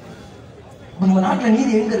 நம்ம நாட்டில்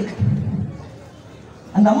நீதி எங்க இருக்கு?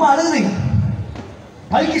 அந்த அம்மா அழுது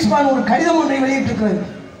பல்கிஸ் பானு ஒரு கடிதம் ஒன்றை வெளியிட்டிருக்கிறது.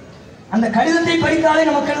 அந்த கடிதத்தை படித்தாலே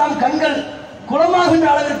நமக்கெல்லாம் கண்கள் குளமாகின்ற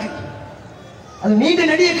அளவிற்கு அது நீண்ட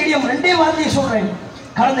நெடிய கடிதம். 2 வார்த்தையை சொல்றேன்.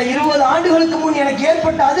 கடந்த 20 ஆண்டுகளுக்கு முன் எனக்கு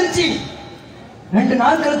ஏற்பட்ட அதிர்ச்சி 2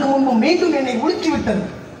 நாட்களுக்கு முன்பு மீண்டும் என்னை உலுக்கிவிட்டது.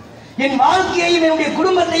 என் வாழ்க்கையையும் என்னுடைய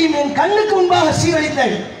குடும்பத்தையும் என் கண்ணுக்கு முன்பாக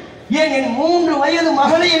சீரழித்தேன். ஏன் என் 3 வயது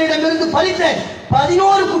மகளை என்னிடமிருந்து பறித்த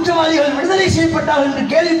 11 குற்றவாளிகள் விடுதலை செய்யப்பட்டார்கள் என்று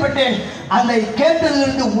கேள்விப்பட்டேன். அந்த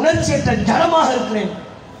கேட்டதிலிருந்து உணர்ச்சியற்ற ஜடமாக இருக்கிறேன்.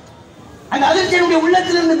 அந்த அதிர்ச்சி என்னுடைய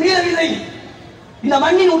உள்ளத்திலிருந்து மீறவில்லை. இந்த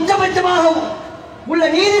மண்ணின் உச்சபட்சமாக உள்ள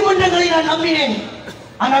நீதிமன்றங்களை நான் நம்பினேன்.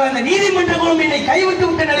 ஆனால் அந்த நீதிமன்றங்களும் என்னை கைவிட்டு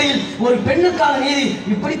விட்ட நிலையில் ஒரு பெண்ணுக்கான நீதி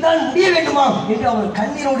இப்படித்தான் முடிய வேண்டுமா என்று அவள்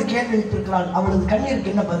கண்ணீரோடு கேள்வி எழுப்பியிருக்கிறாள். அவளது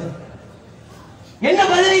கண்ணீருக்கு என்ன பதில்? என்ன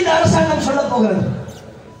பதிலை இந்த அரசாங்கம் சொல்ல போகிறது?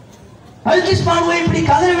 பல்கிஸ் பானுவை இப்படி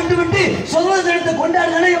கதற விட்டு சுதந்திர தினத்தை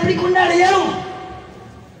கொண்டாடுனா எப்படி கொண்டாட இயலும்?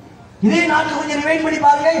 இதே நாட்டில் கொஞ்சம் ரிவைண்ட் பண்ணி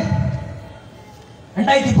பாருங்க.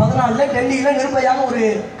 2014 டெல்லியில நிர்பயாக ஒரு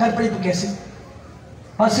கற்பழிப்பு கேஸ்.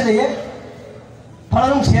 பஸ்ஸிலேயே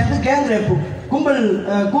பலரும் சேர்ந்து கேங் ரேப்பு, கும்பல்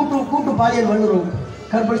கூட்டு பாலியல் வல்லுறவு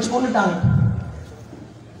கற்பழிச்சு கொண்டுட்டாங்க.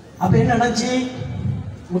 அப்ப என்ன நினைச்சு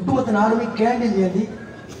ஒட்டுமொத்த நாடுமே கேண்டில் ஏந்தி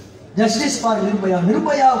ஜஸ்டிஸ் ஃபார் நிர்பயா,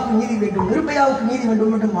 நிர்பயாவுக்கு நீதி வேண்டும், நிர்பயாவுக்கு நீதி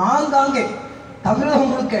வேண்டும் என்று ஆங்காங்கே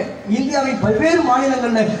தமிழகம் முழுக்க இந்தியாவின் பல்வேறு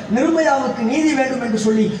மாநிலங்களில் நிர்பயாவுக்கு நீதி வேண்டும் என்று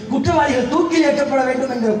சொல்லி குற்றவாளிகள் தூக்கில் ஏற்றப்பட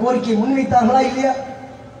வேண்டும் என்கிற கோரிக்கையை முன்வைத்தார்களா இல்லையா?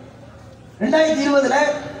 2020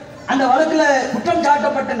 அந்த வழக்கில் குற்றம்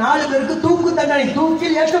சாட்டப்பட்ட 4 பேருக்கு தூக்கு தண்டனை,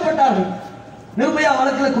 தூக்கில் ஏற்றப்பட்டார்கள். நிர்பயா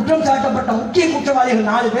வழக்கில் குற்றம் சாட்டப்பட்ட முக்கிய குற்றவாளிகள்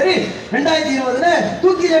 4 பேர் 2020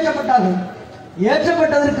 தூக்கில் ஏற்றப்பட்டார்கள்.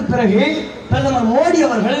 ஏற்றப்பட்டதற்கு பிறகு பிரதமர் மோடி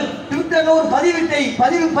அவர்கள் ட்விட்டர்ல ஒரு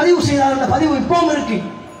பதிவு செய்தார். அந்த பதிவு இப்பவும் இருக்கு.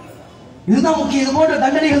 இதுதான் முக்கியம். இது போன்ற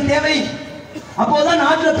தண்டனைகள் தேவை. அப்போதான்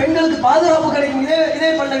நாட்டில் பெண்களுக்கு பாதுகாப்பு கிடைக்கும். இதே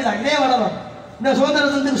பண்ணலாம், இதே வளரும். இந்த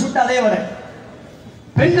சுதந்திரத்துக்கு சுட்ட அதே வர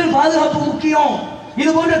பெண்கள் பாதுகாப்பு முக்கியம். இது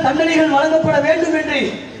போன்ற தண்டனைகள் வழங்கப்பட வேண்டும் என்று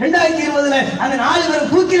 2020 அந்த 4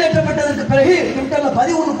 பேர் தூக்கில் ஏற்றப்பட்டதற்கு பிறகு ட்விட்டர்ல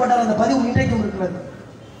பதிவு ஒன்று போட்டார். அந்த பதிவு இன்றைக்கும் இருக்கிறது.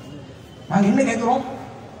 நாங்க என்ன கேட்கிறோம்?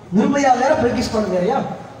 நிர்பயா வேற, பல்கிஸ் பானு வேறையா?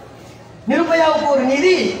 நிர்பயாவுக்கு ஒரு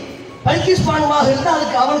நீதி, பல்கிஸ் பானுவாக இருந்தால்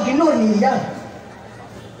அதுக்கு அவனுக்கு இன்னொரு நீதியா?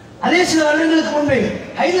 அதே சில வருடங்களுக்கு முன்பு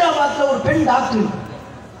ஹைதராபாத்ல ஒரு பெண் டாக்டர்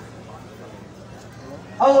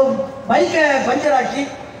அவங்க பைக்கை பஞ்சராக்கி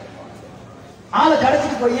ஆளை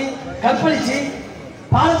கடத்திட்டு போய் கற்பழிச்சு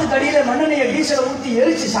பாலத்துக்கு அடியில மண்ணெண்ணெயை டீசலை ஊற்றி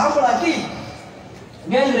எரிச்சு சாம்பலாக்கி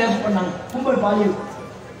கேங் ரேப் பண்ணாங்க. கும்பல் பாலியல்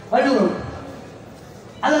வள்ளுவர்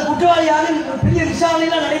அந்த குற்றவாளியாக பெரிய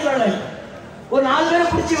விசாரணைலாம் நடைபெறலை. ஒரு 4 பேரை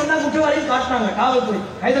பிடிச்சி வந்தா குற்றவாளின்னு காட்டினாங்க காவல்துறை.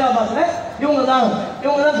 ஹைதராபாத்ல இவங்க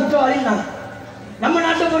தான் குற்றவாளின்னாங்க. நம்ம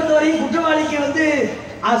நாட்டை பொறுத்தவரையும் குற்றவாளிக்கு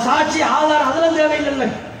சாட்சி ஆதாரம் அதெல்லாம் தேவையில்லை.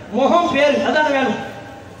 முகம் பேரு அதான் வேணும்.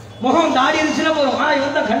 முகம் தாடி இருந்துச்சுன்னா போதும்.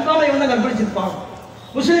 இவன் தான் கன்ஃபார்மா இவன் தான் கண்டுபிடிச்சிருப்பான்.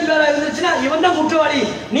 முஸ்லீம் பேரா இருந்துச்சுன்னா இவன் தான் குற்றவாளி,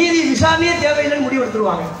 நீதி விசாரணையே தேவையில்லைன்னு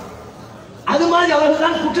முடிவெடுத்துருவாங்க. அது மாதிரி அவர்கள்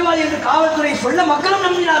தான் குற்றவாளி என்று காவல்துறை சொல்ல மக்களும்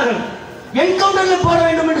நம்பினார்கள். என்கவுண்டர்ல போட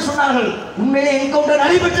வேண்டும் என்று சொன்னார்கள். உண்மையிலே என்கவுண்டர்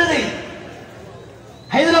நடைபெற்றது.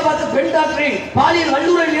 ஹைதராபாத் பெண் டாக்டர் பாலியல்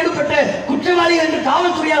வல்லுறவில் ஈடுபட்ட குற்றவாளிகள் என்று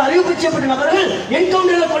காவல்துறையால் அறிவிப்பு செய்யப்பட்ட நபர்கள்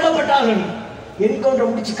என்கவுண்டரில் கொல்லப்பட்டார்கள். என்கவுண்டர்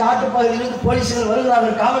முடிச்சு காட்டு பகுதியிலிருந்து போலீசுகள்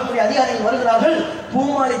வருகிறார்கள், காவல்துறை அதிகாரிகள் வருகிறார்கள்,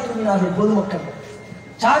 பூமாலை தூங்கினார்கள். பொதுமக்கள்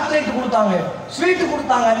சாக்லேட் கொடுத்தாங்க, ஸ்வீட்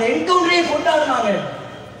கொடுத்தாங்க, அந்த என்கவுண்டரையே கொண்டாடினாங்க.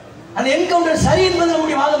 அந்த என்கவுண்டர் சரி என்பது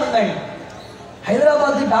நம்முடைய வாதம் இல்லை.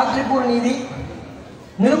 ஹைதராபாத் டாக்டருக்கு ஒரு நீதி,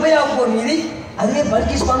 நிர்பயாவுக்கு ஒரு நீதி, அதுவே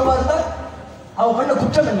பல்கிஸ் பானுவா இருந்தா அவ பண்ண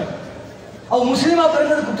குற்றம் என்ன? அவ முஸ்லீமா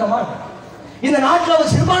பிறந்தது குற்றமா? இந்த நாட்டில் அவர்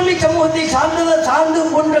சிறுபான்மை சமூகத்தை சார்ந்து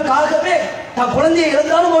கொண்டக்காகவே தன் குழந்தையை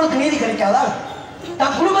இழந்தாலும் அவளுக்கு நீதி கிடைக்காதா?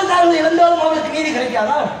 தன் குடும்பத்தார்கள் இழந்தாலும் அவளுக்கு நீதி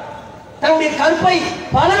கிடைக்காதா? தன்னுடைய கற்பை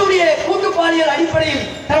பலருடைய கூட்டுப்பாலியல் அடிப்படையில்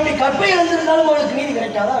தன்னுடைய கற்பை இழந்திருந்தாலும் அவளுக்கு நீதி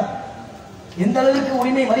கிடைக்காதா? எந்த அளவுக்கு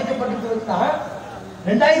உரிமை மதிக்கப்பட்டிருக்கிறதுனா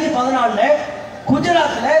 2014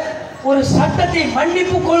 குஜராத்ல ஒரு சட்டத்தை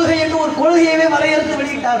மன்னிப்பு கொள்கை என்று ஒரு கொள்கையவே வரையறுத்து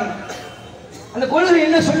வெளியிட்டார்கள். அந்த கொள்கை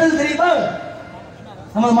என்ன சொன்னது தெரியுமா?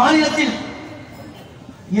 நமது மாநிலத்தில்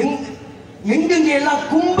எங்கெங்கே எல்லாம்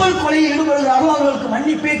கும்பல் கொலையில் ஈடுபடுகிறார்களோ அவர்களுக்கு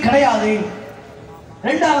மன்னிப்பே கிடையாது.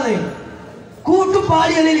 2வது, கூட்டு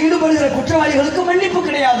பாலியலில் ஈடுபடுகிற குற்றவாளிகளுக்கு மன்னிப்பு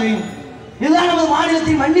கிடையாது. இதுதான் நமது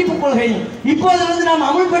மாநிலத்தின் மன்னிப்பு கொள்கை. இப்போதிலிருந்து நாம்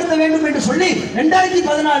அமல்படுத்த வேண்டும் என்று சொல்லி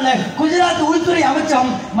 2014 குஜராத் உள்துறை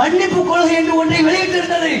அமைச்சகம் மன்னிப்பு கொள்கை என்று ஒன்றை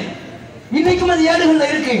வெளியிட்டிருந்தது. இன்னைக்கும் அது ஏடுகள்ல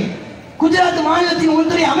இருக்கு. குஜராத் மாநிலத்தின்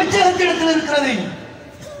உள்துறை அமைச்சகத்திடத்தில் இருக்கிறது.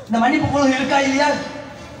 இந்த மன்னிப்பு கொள்கை இருக்கா இல்லையா?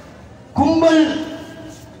 கும்பல்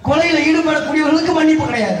கொலையில ஈடுபடக்கூடியவர்களுக்கு மன்னிப்பு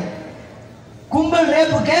கிடையாது. கும்பல்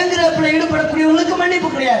ரேப்பு கேங் ரேப்பில் ஈடுபடக்கூடியவர்களுக்கு மன்னிப்பு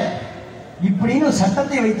கிடையாது. இப்படின்னு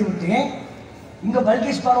சட்டத்தை வைத்து விட்டு இங்க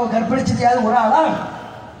பல்கிஸ் பானுவை கற்பழிச்சது யாரு? ஒரு ஆளா?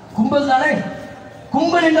 கும்பல் தானே.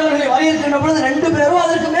 கும்பல் என்றவர்களை வரையறுக்கின்ற பொழுது 2 பேரோ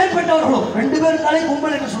அதற்கு மேற்பட்டவர்களோ 2 பேர் தானே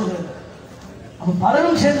கும்பல் என்று சொல்கிறது.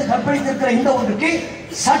 பலரும் சேர்ந்து கற்பழித்திருக்கிற இந்த ஒன்றுக்கு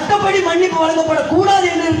சட்டப்படி மன்னிப்பு வழங்கப்படக்கூடாது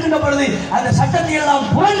என்று இருக்கின்ற பொழுது அந்த சட்டத்தை எல்லாம்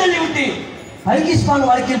புறந்தள்ளிவிட்டு பல்கிஸ் பானு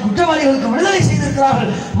வழக்கில் குற்றவாளிகளுக்கு விடுதலை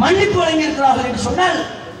செய்திருக்கிறார்கள், மன்னிப்பு வழங்கியிருக்கிறார்கள் என்று சொன்னால்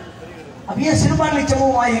அப்படியே சிறுபான்மை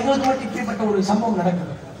சமூகமாக எங்களுக்கு மட்டும் இப்படிப்பட்ட ஒரு சம்பவம்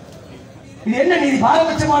நடக்குது. இது என்ன நீதி?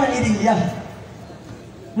 பாரபட்சமான நீதி இல்லையா?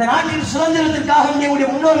 இந்த நாட்டின் சுதந்திரத்திற்காக எங்களுடைய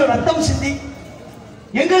முன்னோர்கள் ரத்தம் சிந்தி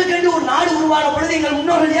எங்களுக்கு என்று ஒரு நாடு உருவான பொழுது எங்கள்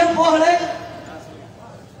முன்னோர்கள் ஏன் போகல?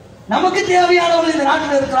 நமக்கு தேவையானவர்கள் இந்த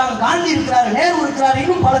நாட்டில் இருக்கிறாங்க. காந்தி இருக்கிறார்கள், நேரு இருக்கிறார்கள்,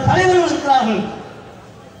 இன்னும் பல தலைவர்கள் இருக்கிறார்கள்.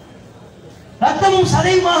 ரத்தமும்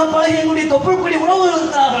சதையுமாக பழகி எங்களுடைய தொப்புள்கொடி உறவுகள்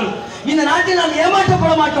இருக்கிறார்கள். இந்த நாட்டில் நாம்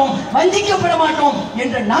ஏமாற்றப்பட மாட்டோம், வஞ்சிக்கப்பட மாட்டோம்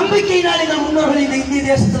என்ற நம்பிக்கையினால் எங்கள் முன்னோர்கள் இந்த இந்திய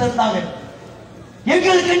தேசத்தில் இருந்தாங்க.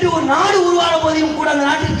 எங்களுக்கு என்று ஒரு நாடு உருவான போதிலும் கூட அந்த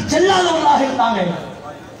நாட்டிற்கு செல்லாதவர்களாக இருந்தாங்க.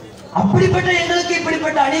 அப்படிப்பட்ட எங்களுக்கு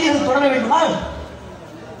இப்படிப்பட்ட அநீதிகள் தொடர வேண்டுமா?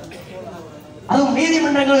 அதுவும்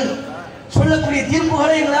நீதிமன்றங்கள் சொல்லக்கூடிய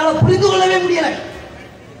தீர்ப்புகளை எங்களால் புரிந்து கொள்ளவே முடியல.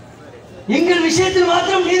 எங்கள் விஷயத்தில்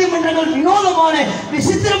மாத்திரம் நீதிமன்றங்கள் வினோதமான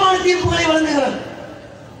விசித்திரமான தீர்ப்புகளை வழங்குகிறது.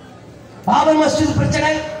 பாபர் மஸ்ஜித்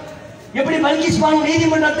பிரச்சனை எப்படி பல்கிஸ் பானு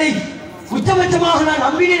நீதிமன்றத்தை உச்சபட்சமாக நான்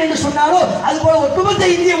நம்பினேன் என்று சொன்னாரோ அதுபோல ஒட்டுமொத்த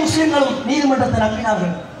இந்திய முஸ்லிம்களும் நீதிமன்றத்தை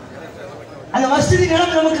நம்பினார்கள். அந்த மஸ்ஜிதின்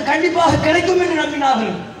இடம் நமக்கு கண்டிப்பாக கிடைக்கும் என்று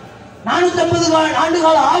நம்பினார்கள். 450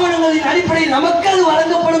 ஆண்டுகால ஆவணங்களின் அடிப்படையில் நமக்கு அது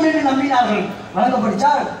வழங்கப்படும் என்று நம்பினார்கள்.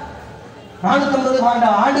 வழங்கப்படுச்சா? 450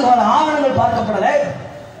 ஆண்டுகால ஆவணங்கள் பார்க்கப்படல.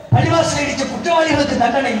 பள்ளிவாசல் இடிச்ச குற்றவாளிகளுக்கு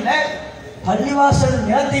தண்டனை இல்லை. பள்ளிவாசல்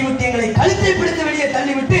நிலத்தை விட்டு எங்களை கழுத்தை பிடித்து வெளியே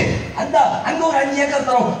தள்ளிவிட்டு அங்க ஒரு 5 ஏக்கர்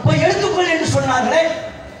தரும் போய் எடுத்துக்கொள் என்று சொன்னார்களே.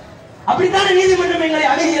 அப்படித்தானே நீதிமன்றம் எங்களை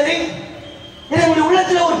அணுகியது. எங்களுடைய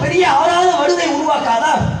உள்ளத்தில் ஒரு பெரிய ஆறாத வடுவை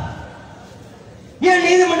உருவாக்காதா? ஏன்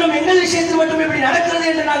நீதிமன்றம் எங்கள் விஷயத்தில் மட்டும் இப்படி நடக்கிறது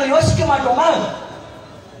என்று நாங்கள் யோசிக்க மாட்டோமா?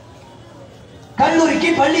 கல்லூரிக்கு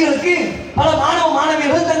பள்ளிகளுக்கு பல மாணவ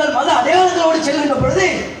மாணவியர்கள் தங்கள் மத அடையாளங்களோடு செல்கின்ற பொழுது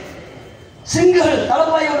சிங்குகள்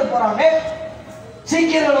தலைப்பாயோடு போறாங்க,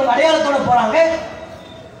 சீக்கியர்கள் அடையாளத்தோட போறாங்க,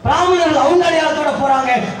 பிராமணர்கள் அவங்க அடையாளத்தோட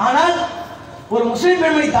போறாங்க. ஆனால் ஒரு முஸ்லிம்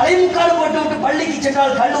பெண்மணி தலைமுக்காடு போட்டு விட்டு பள்ளிக்கு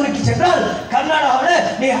சென்றால், கல்லூரிக்கு சென்றால், கர்நாடகாவில்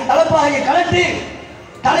நீ தலைப்பாகையை கலட்டு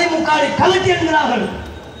தலைமுக்காடு முக்காலை கலட்டி என்கிறார்கள்.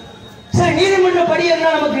 சரி, நீதிமன்ற படி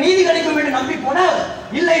என்றால் நமக்கு நீதி கிடைக்கும் என்று நம்பி போனா,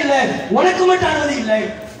 இல்லை இல்லை, உனக்கு மட்டும் அனுமதி இல்லை.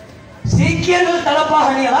 சீக்கியர்கள் தலப்பாக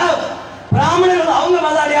அணியலாம், பிராமணர்கள் அவங்க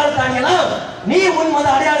மத அடையாளத்தை அணியலாம், நீ உன் மத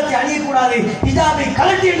அடையாளத்தை அணியக்கூடாது, ஹிஜாபை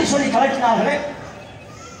கலட்டி என்று சொல்லி கலட்டினார்களே.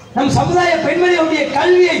 நம் சமுதாய பெண்மணியுடைய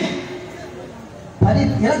கல்வியை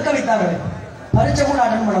இழக்க வைத்தார்கள். பரீட்சை கூட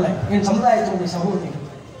அட்டன் பண்ணல என் சமுதாயத்தினுடைய சகோதரிகள்.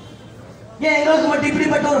 ஏன் எங்களுக்கு மட்டும்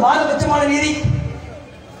இப்படிப்பட்ட ஒரு பாரபட்சமான நீதி?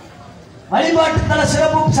 வழிபாட்டு தல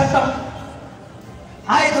சிறப்பு சட்டம்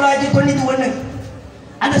 1991.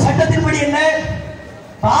 அந்த சட்டத்தின்படி என்ன?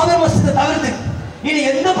 பாபர் மஸ்ஜிதை தவிர்த்து இனி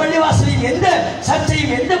எந்த பள்ளிவாசலையும், எந்த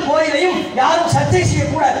சர்ச்சையும், எந்த கோயிலையும் யாரும் சர்ச்சை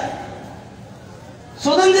செய்யக்கூடாது.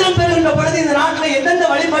 சுதந்திரம் பெறுகின்ற பொழுது இந்த நாட்டில் எந்தெந்த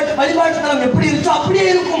வழிபாட்டு தலம் எப்படி இருக்கோ அப்படியே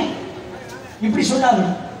இருக்கும். இப்படி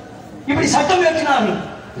சொன்னார்கள், இப்படி சட்டம் இயற்றினார்கள்.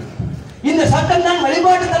 இந்த சட்டம் தான்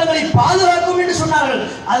வழிபாட்டு தலங்களை பாதுகாக்கும் என்று சொன்னார்கள்.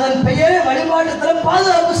 அதன் பெயரே வழிபாட்டு தலம்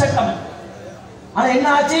பாதுகாப்பு சட்டம். ஆனா என்ன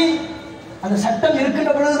ஆச்சு? அந்த சட்டம்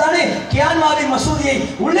இருக்கின்ற பொழுதுதானே கியான்வாவி மசூதியை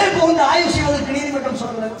உள்ளே புகுந்து ஆய்வு செய்வதற்கு நீதிமன்றம்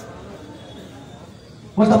சொல்கிறது.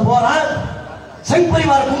 ஒருத்த போறான், சங்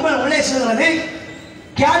பரிவார கும்பல் உள்ளே செல்கிறது.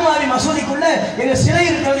 கியான்வாவி மசூதிக்குள்ள எங்க சிலை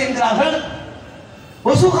இருக்கிறது என்கிறார்கள்.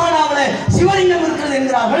 ஒசுகானாவில் சிவலிங்கம் இருக்கிறது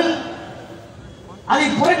என்கிறார்கள். அதை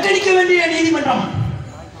புறக்கணிக்க வேண்டிய நீதிமன்றம்,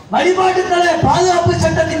 வழிபாட்டு தல பாதுகாப்பு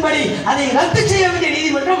சட்டத்தின்படி அதை ரத்து செய்ய வேண்டிய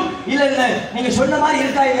நீதிமன்றம், இல்ல இல்ல நீங்க சொன்ன மாதிரி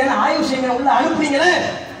இருக்கா இல்லையா ஆய்வு செய்ய உள்ள அனுப்புனீங்களே.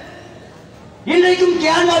 இன்றைக்கும்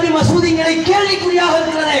கியான்வாவி மசூதிகளை கேள்விக்குறியாக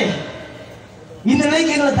இருக்கிறது. இந்த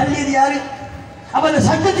நிலைக்கு எங்களை தள்ளியது யாரு? அப்ப அந்த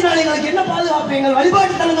சட்டத்தினால் எங்களுக்கு என்ன பாதுகாப்பு? எங்கள்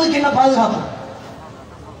வழிபாட்டு தலங்களுக்கு என்ன பாதுகாப்பு?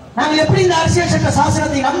 நாங்கள் எப்படி இந்த அரசியல் சட்ட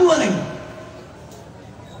சாசனத்தை நம்புவது?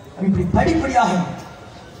 இப்படி படிப்படியாக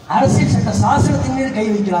அரசியல் சட்ட சாசனத்தின் மீது கை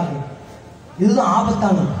வைக்கிறார்கள். இதுதான்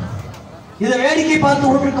ஆபத்தானது. இதை வேடிக்கை பார்த்து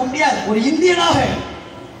கொண்டிருக்க முடியாது. ஒரு இந்தியனாக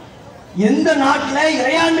எந்த நாட்டில்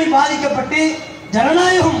இறையாண்மை பாதிக்கப்பட்டு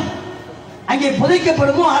ஜனநாயகம் அங்கே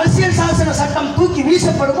புதைக்கப்படுமோ, அரசியல் சாசன சட்டம் தூக்கி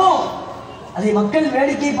வீசப்படுமோ, அதை மக்கள்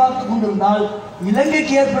வேடிக்கை பார்த்து கொண்டிருந்தால்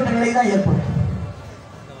இலங்கைக்கு ஏற்பட்ட நிலை தான் ஏற்படும்.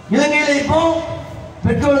 இலங்கையில் இப்போ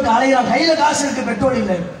பெட்ரோலுக்கு அலைகிறான், கையில காசு இருக்கு, பெட்ரோல்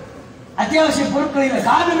இல்லை, அத்தியாவசிய பொருட்கள் இல்லை.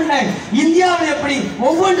 காரணம் என்ன? இந்தியாவில் எப்படி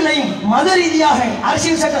ஒவ்வொன்றிலையும் மத ரீதியாக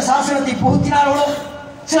அரசியல் சட்ட சாசனத்தை புகுத்தினார்களோ,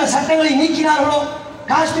 சில சட்டங்களை நீக்கினார்களோ,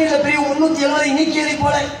 காஷ்மீரில் பிரிவு 370 நீக்கியதை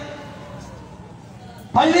போல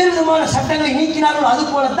பல்வேறு விதமான சட்டங்களை நீக்கினார்கள். அது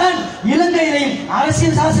போலத்தான் இலங்கையிலையும்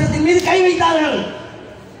அரசியல் சாசனத்தின் மீது கை வைத்தார்கள்.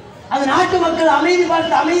 அது நாட்டு மக்கள் அமைதி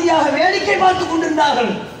பார்த்து அமைதியாக வேடிக்கை பார்த்து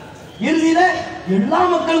கொண்டிருந்தார்கள். இறுதியில எல்லா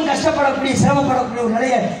மக்களும் கஷ்டப்படக்கூடிய, சிரமப்படக்கூடிய ஒரு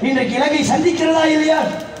நிலையை இன்றைக்கு இலங்கை சந்திக்கிறதா இல்லையா?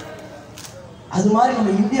 அது மாதிரி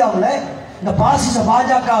நம்ம இந்தியாவில் இந்த பாசிச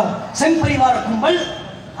பாஜக சங் பரிவார கும்பல்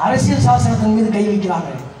அரசியல் சாசனத்தின் மீது கை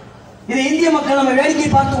வைக்கிறாங்க. இதை இந்திய மக்கள் நம்ம வேடிக்கை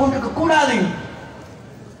பார்த்து கொண்டிருக்க கூடாது.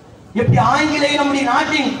 எப்படி ஆங்கிலேய நம்முடைய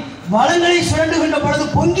நாட்டின் வளங்களை சுரண்டுகின்ற பொழுது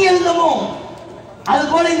பொங்கி எழுந்தமோ,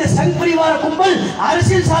 அதுபோல இந்த சங் பரிவார கும்பல்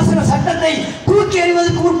அரசியல் சாசன சட்டத்தை தூக்கி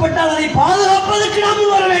எறிவதற்கு முற்பட்டால் அதை பாதுகாப்பதற்கு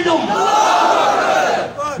நாம் வர வேண்டும்.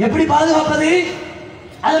 எப்படி பாதுகாப்பது?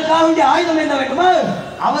 அதற்காக வேண்டிய ஆயுதம் என்ன வேண்டுமா?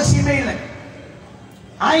 அவசியமே இல்லை.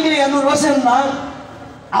 ஆங்கிலேய 200 வருஷம் இருந்தான்,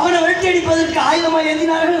 அவனை வெட்டி அடிப்பதற்கு ஆயுதமாக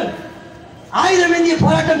ஏந்தினார்கள். ஆயுதம் ஏந்திய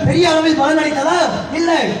போராட்டம் பெரிய அளவில் பலனளித்ததா?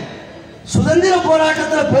 இல்லை. சுதந்திர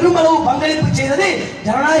போராட்டத்தில் பெருமளவு பங்களிப்பு செய்தது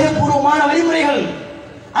ஜனநாயக பூர்வமான வழிமுறைகள்,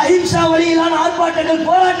 அஹிம்சா வழியிலான ஆர்ப்பாட்டங்கள்,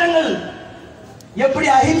 போராட்டங்கள். எப்படி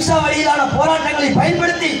அஹிம்சா வழியிலான போராட்டங்களை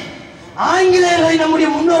பயன்படுத்தி ஆங்கிலேயர்களை நம்முடைய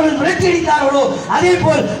முன்னோர்கள் விரட்டி அடித்தார்களோ, அதே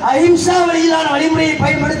போல் அஹிம்சா வழியிலான வழிமுறையை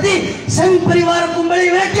பயன்படுத்தி சங் பரிவார கும்பலை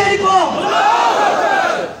விரட்டி அடிப்போம்.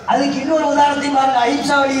 அதுக்கு இன்னொரு உதாரணத்தை பாருங்க.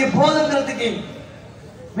 அஹிம்சா வழியை போதுங்கிறதுக்கு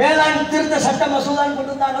வேளாண் திருத்த சட்ட மசோதான்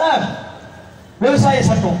கொண்டு வந்தாங்களா? விவசாய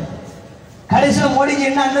சட்டம். கடைசியில் மோடிஜி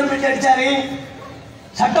என்ன அண்டர்மெண்ட் அடிச்சாரு?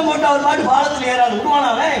 சட்டம் போட்டு அவர் பாட்டு பாலத்தில் ஏறாது,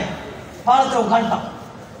 விடுவானாவே பாலத்தில் உட்காந்துட்டான்.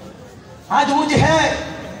 ஆச்சு மூச்சு ஹே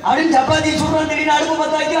அப்படின்னு சப்பாத்தி சுடுறான், திடீர்னு அடுப்பு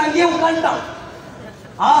பத்த வைக்க அங்கேயே உட்காந்துட்டான்.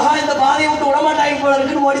 ஆஹா, இந்த பாதையை விட்டு விடமாட்டாங்க போல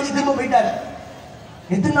இருக்குன்னு மோடிஜி திரும்ப போயிட்டாரு.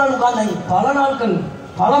 எத்தனை நாள் உட்கார்ந்தாங்க? பல நாட்கள்,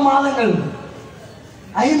 பல மாதங்கள்.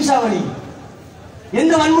 அஹிம்சா வழி,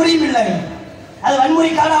 எந்த வன்முறையும் இல்லை. அது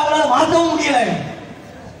வன்முறைக்கான அவங்களால மாற்றவும் முடியல.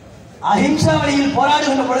 அஹிம்சா வழியில்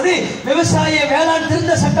போராடுகின்ற பொழுது விவசாய வேளாண்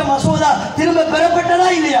திருத்த சட்ட மசோதா திரும்ப பெறப்பட்டதா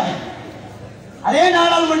இல்லையா? அதே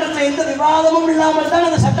நாடாளுமன்றத்தில் எந்த விவாதமும் இல்லாமல் தான்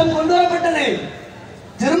அந்த சட்டம் கொண்டு வரப்பட்டது.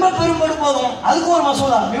 திரும்ப பெறும் போதும் அதுக்கு ஒரு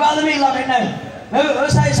மசோதா, விவாதமே இல்லாம என்ன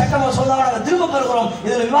விவசாய சட்ட மசோதாவை நாங்கள் திரும்ப பெறுகிறோம்,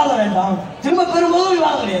 இதுல விவாதம் வேண்டாம். திரும்ப பெறும்போதும்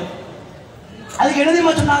விவாதம் கிடையாது. அதுக்கு எழுதி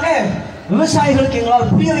சொன்னாங்க, விவசாயிகளுக்கு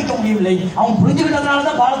எங்களால் புரிய வைக்க முடியவில்லை. அவன் புரிஞ்சுக்கிட்டதுனால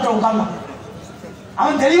தான் பாலத்தில் உட்கார்ந்தான்.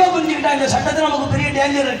 அவன் தெளிவா புரிஞ்சுக்கிட்டான், இந்த சட்டத்தில் நமக்கு பெரிய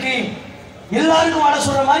டேஞ்சர் இருக்கு. எல்லாருக்கும் வட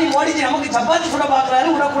சொல்ற மாதிரி மோடிஜி நமக்கு சப்பாத்தி சுட பாக்குறாரு,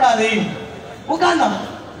 விடக்கூடாது. உட்கார்ந்தான்.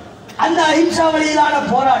 அந்த அஹிம்சா வழியிலான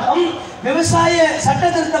போராட்டம் விவசாய சட்ட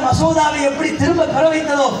திருத்த மசோதாவை எப்படி திரும்ப பெற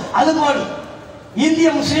வைத்ததோ அதுபோல் இந்திய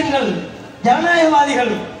முஸ்லிம்கள்,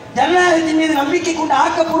 ஜனநாயகவாதிகள், ஜனநாயகத்தின் மீது நம்பிக்கை கொண்ட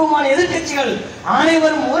ஆக்கப்பூர்வமான எதிர்க்கட்சிகள்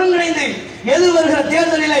அனைவரும் ஒருங்கிணைந்து எதிர்வருகிற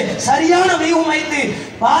தேர்தலிலே சரியான வியூகம் வைத்து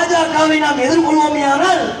பாஜகவை நாம் எதிர்கொள்வோமே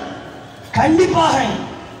ஆனால் கண்டிப்பாக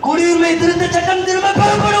குடியுரிமை திருத்த சட்டம் திரும்ப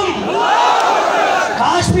பெறப்படும்.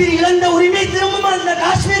 காஷ்மீர் இழந்த உரிமை திரும்ப அந்த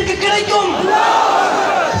காஷ்மீருக்கு கிடைக்கும்.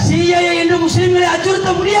 சிஏஏ என்று முஸ்லிம்களை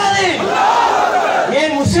அச்சுறுத்த முடியாது.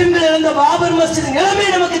 ஏன் முஸ்லிம்கள் இழந்த பாபர் மஸ்ஜித் நிலைமை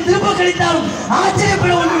நமக்கு திரும்ப கிடைத்தாலும்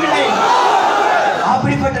ஆச்சரியப்பட ஒன்றுமில்லை.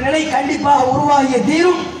 அப்படிப்பட்ட நிலை கண்டிப்பாக உருவாகிய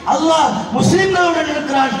தீரும். அல்லாஹ் முஸ்லிம்களுடன்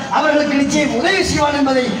இருக்கிறான், அவர்களுக்கு நிச்சயம் உதவி செய்வான்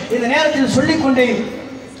என்பதை இந்த நேரத்தில் சொல்லிக்கொண்டு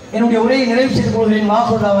என்னுடைய உரையை நிறைவு செய்து கொள்கிறேன்.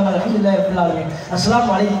 வாஹுல்லாஹ் அல்ஹம்துலில்லாஹி ரப்பில் ஆலமீன்.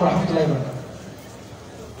 அஸ்ஸலாமு அலைக்கும் வரஹ்மத்துல்லாஹி வபரகாத்துஹு.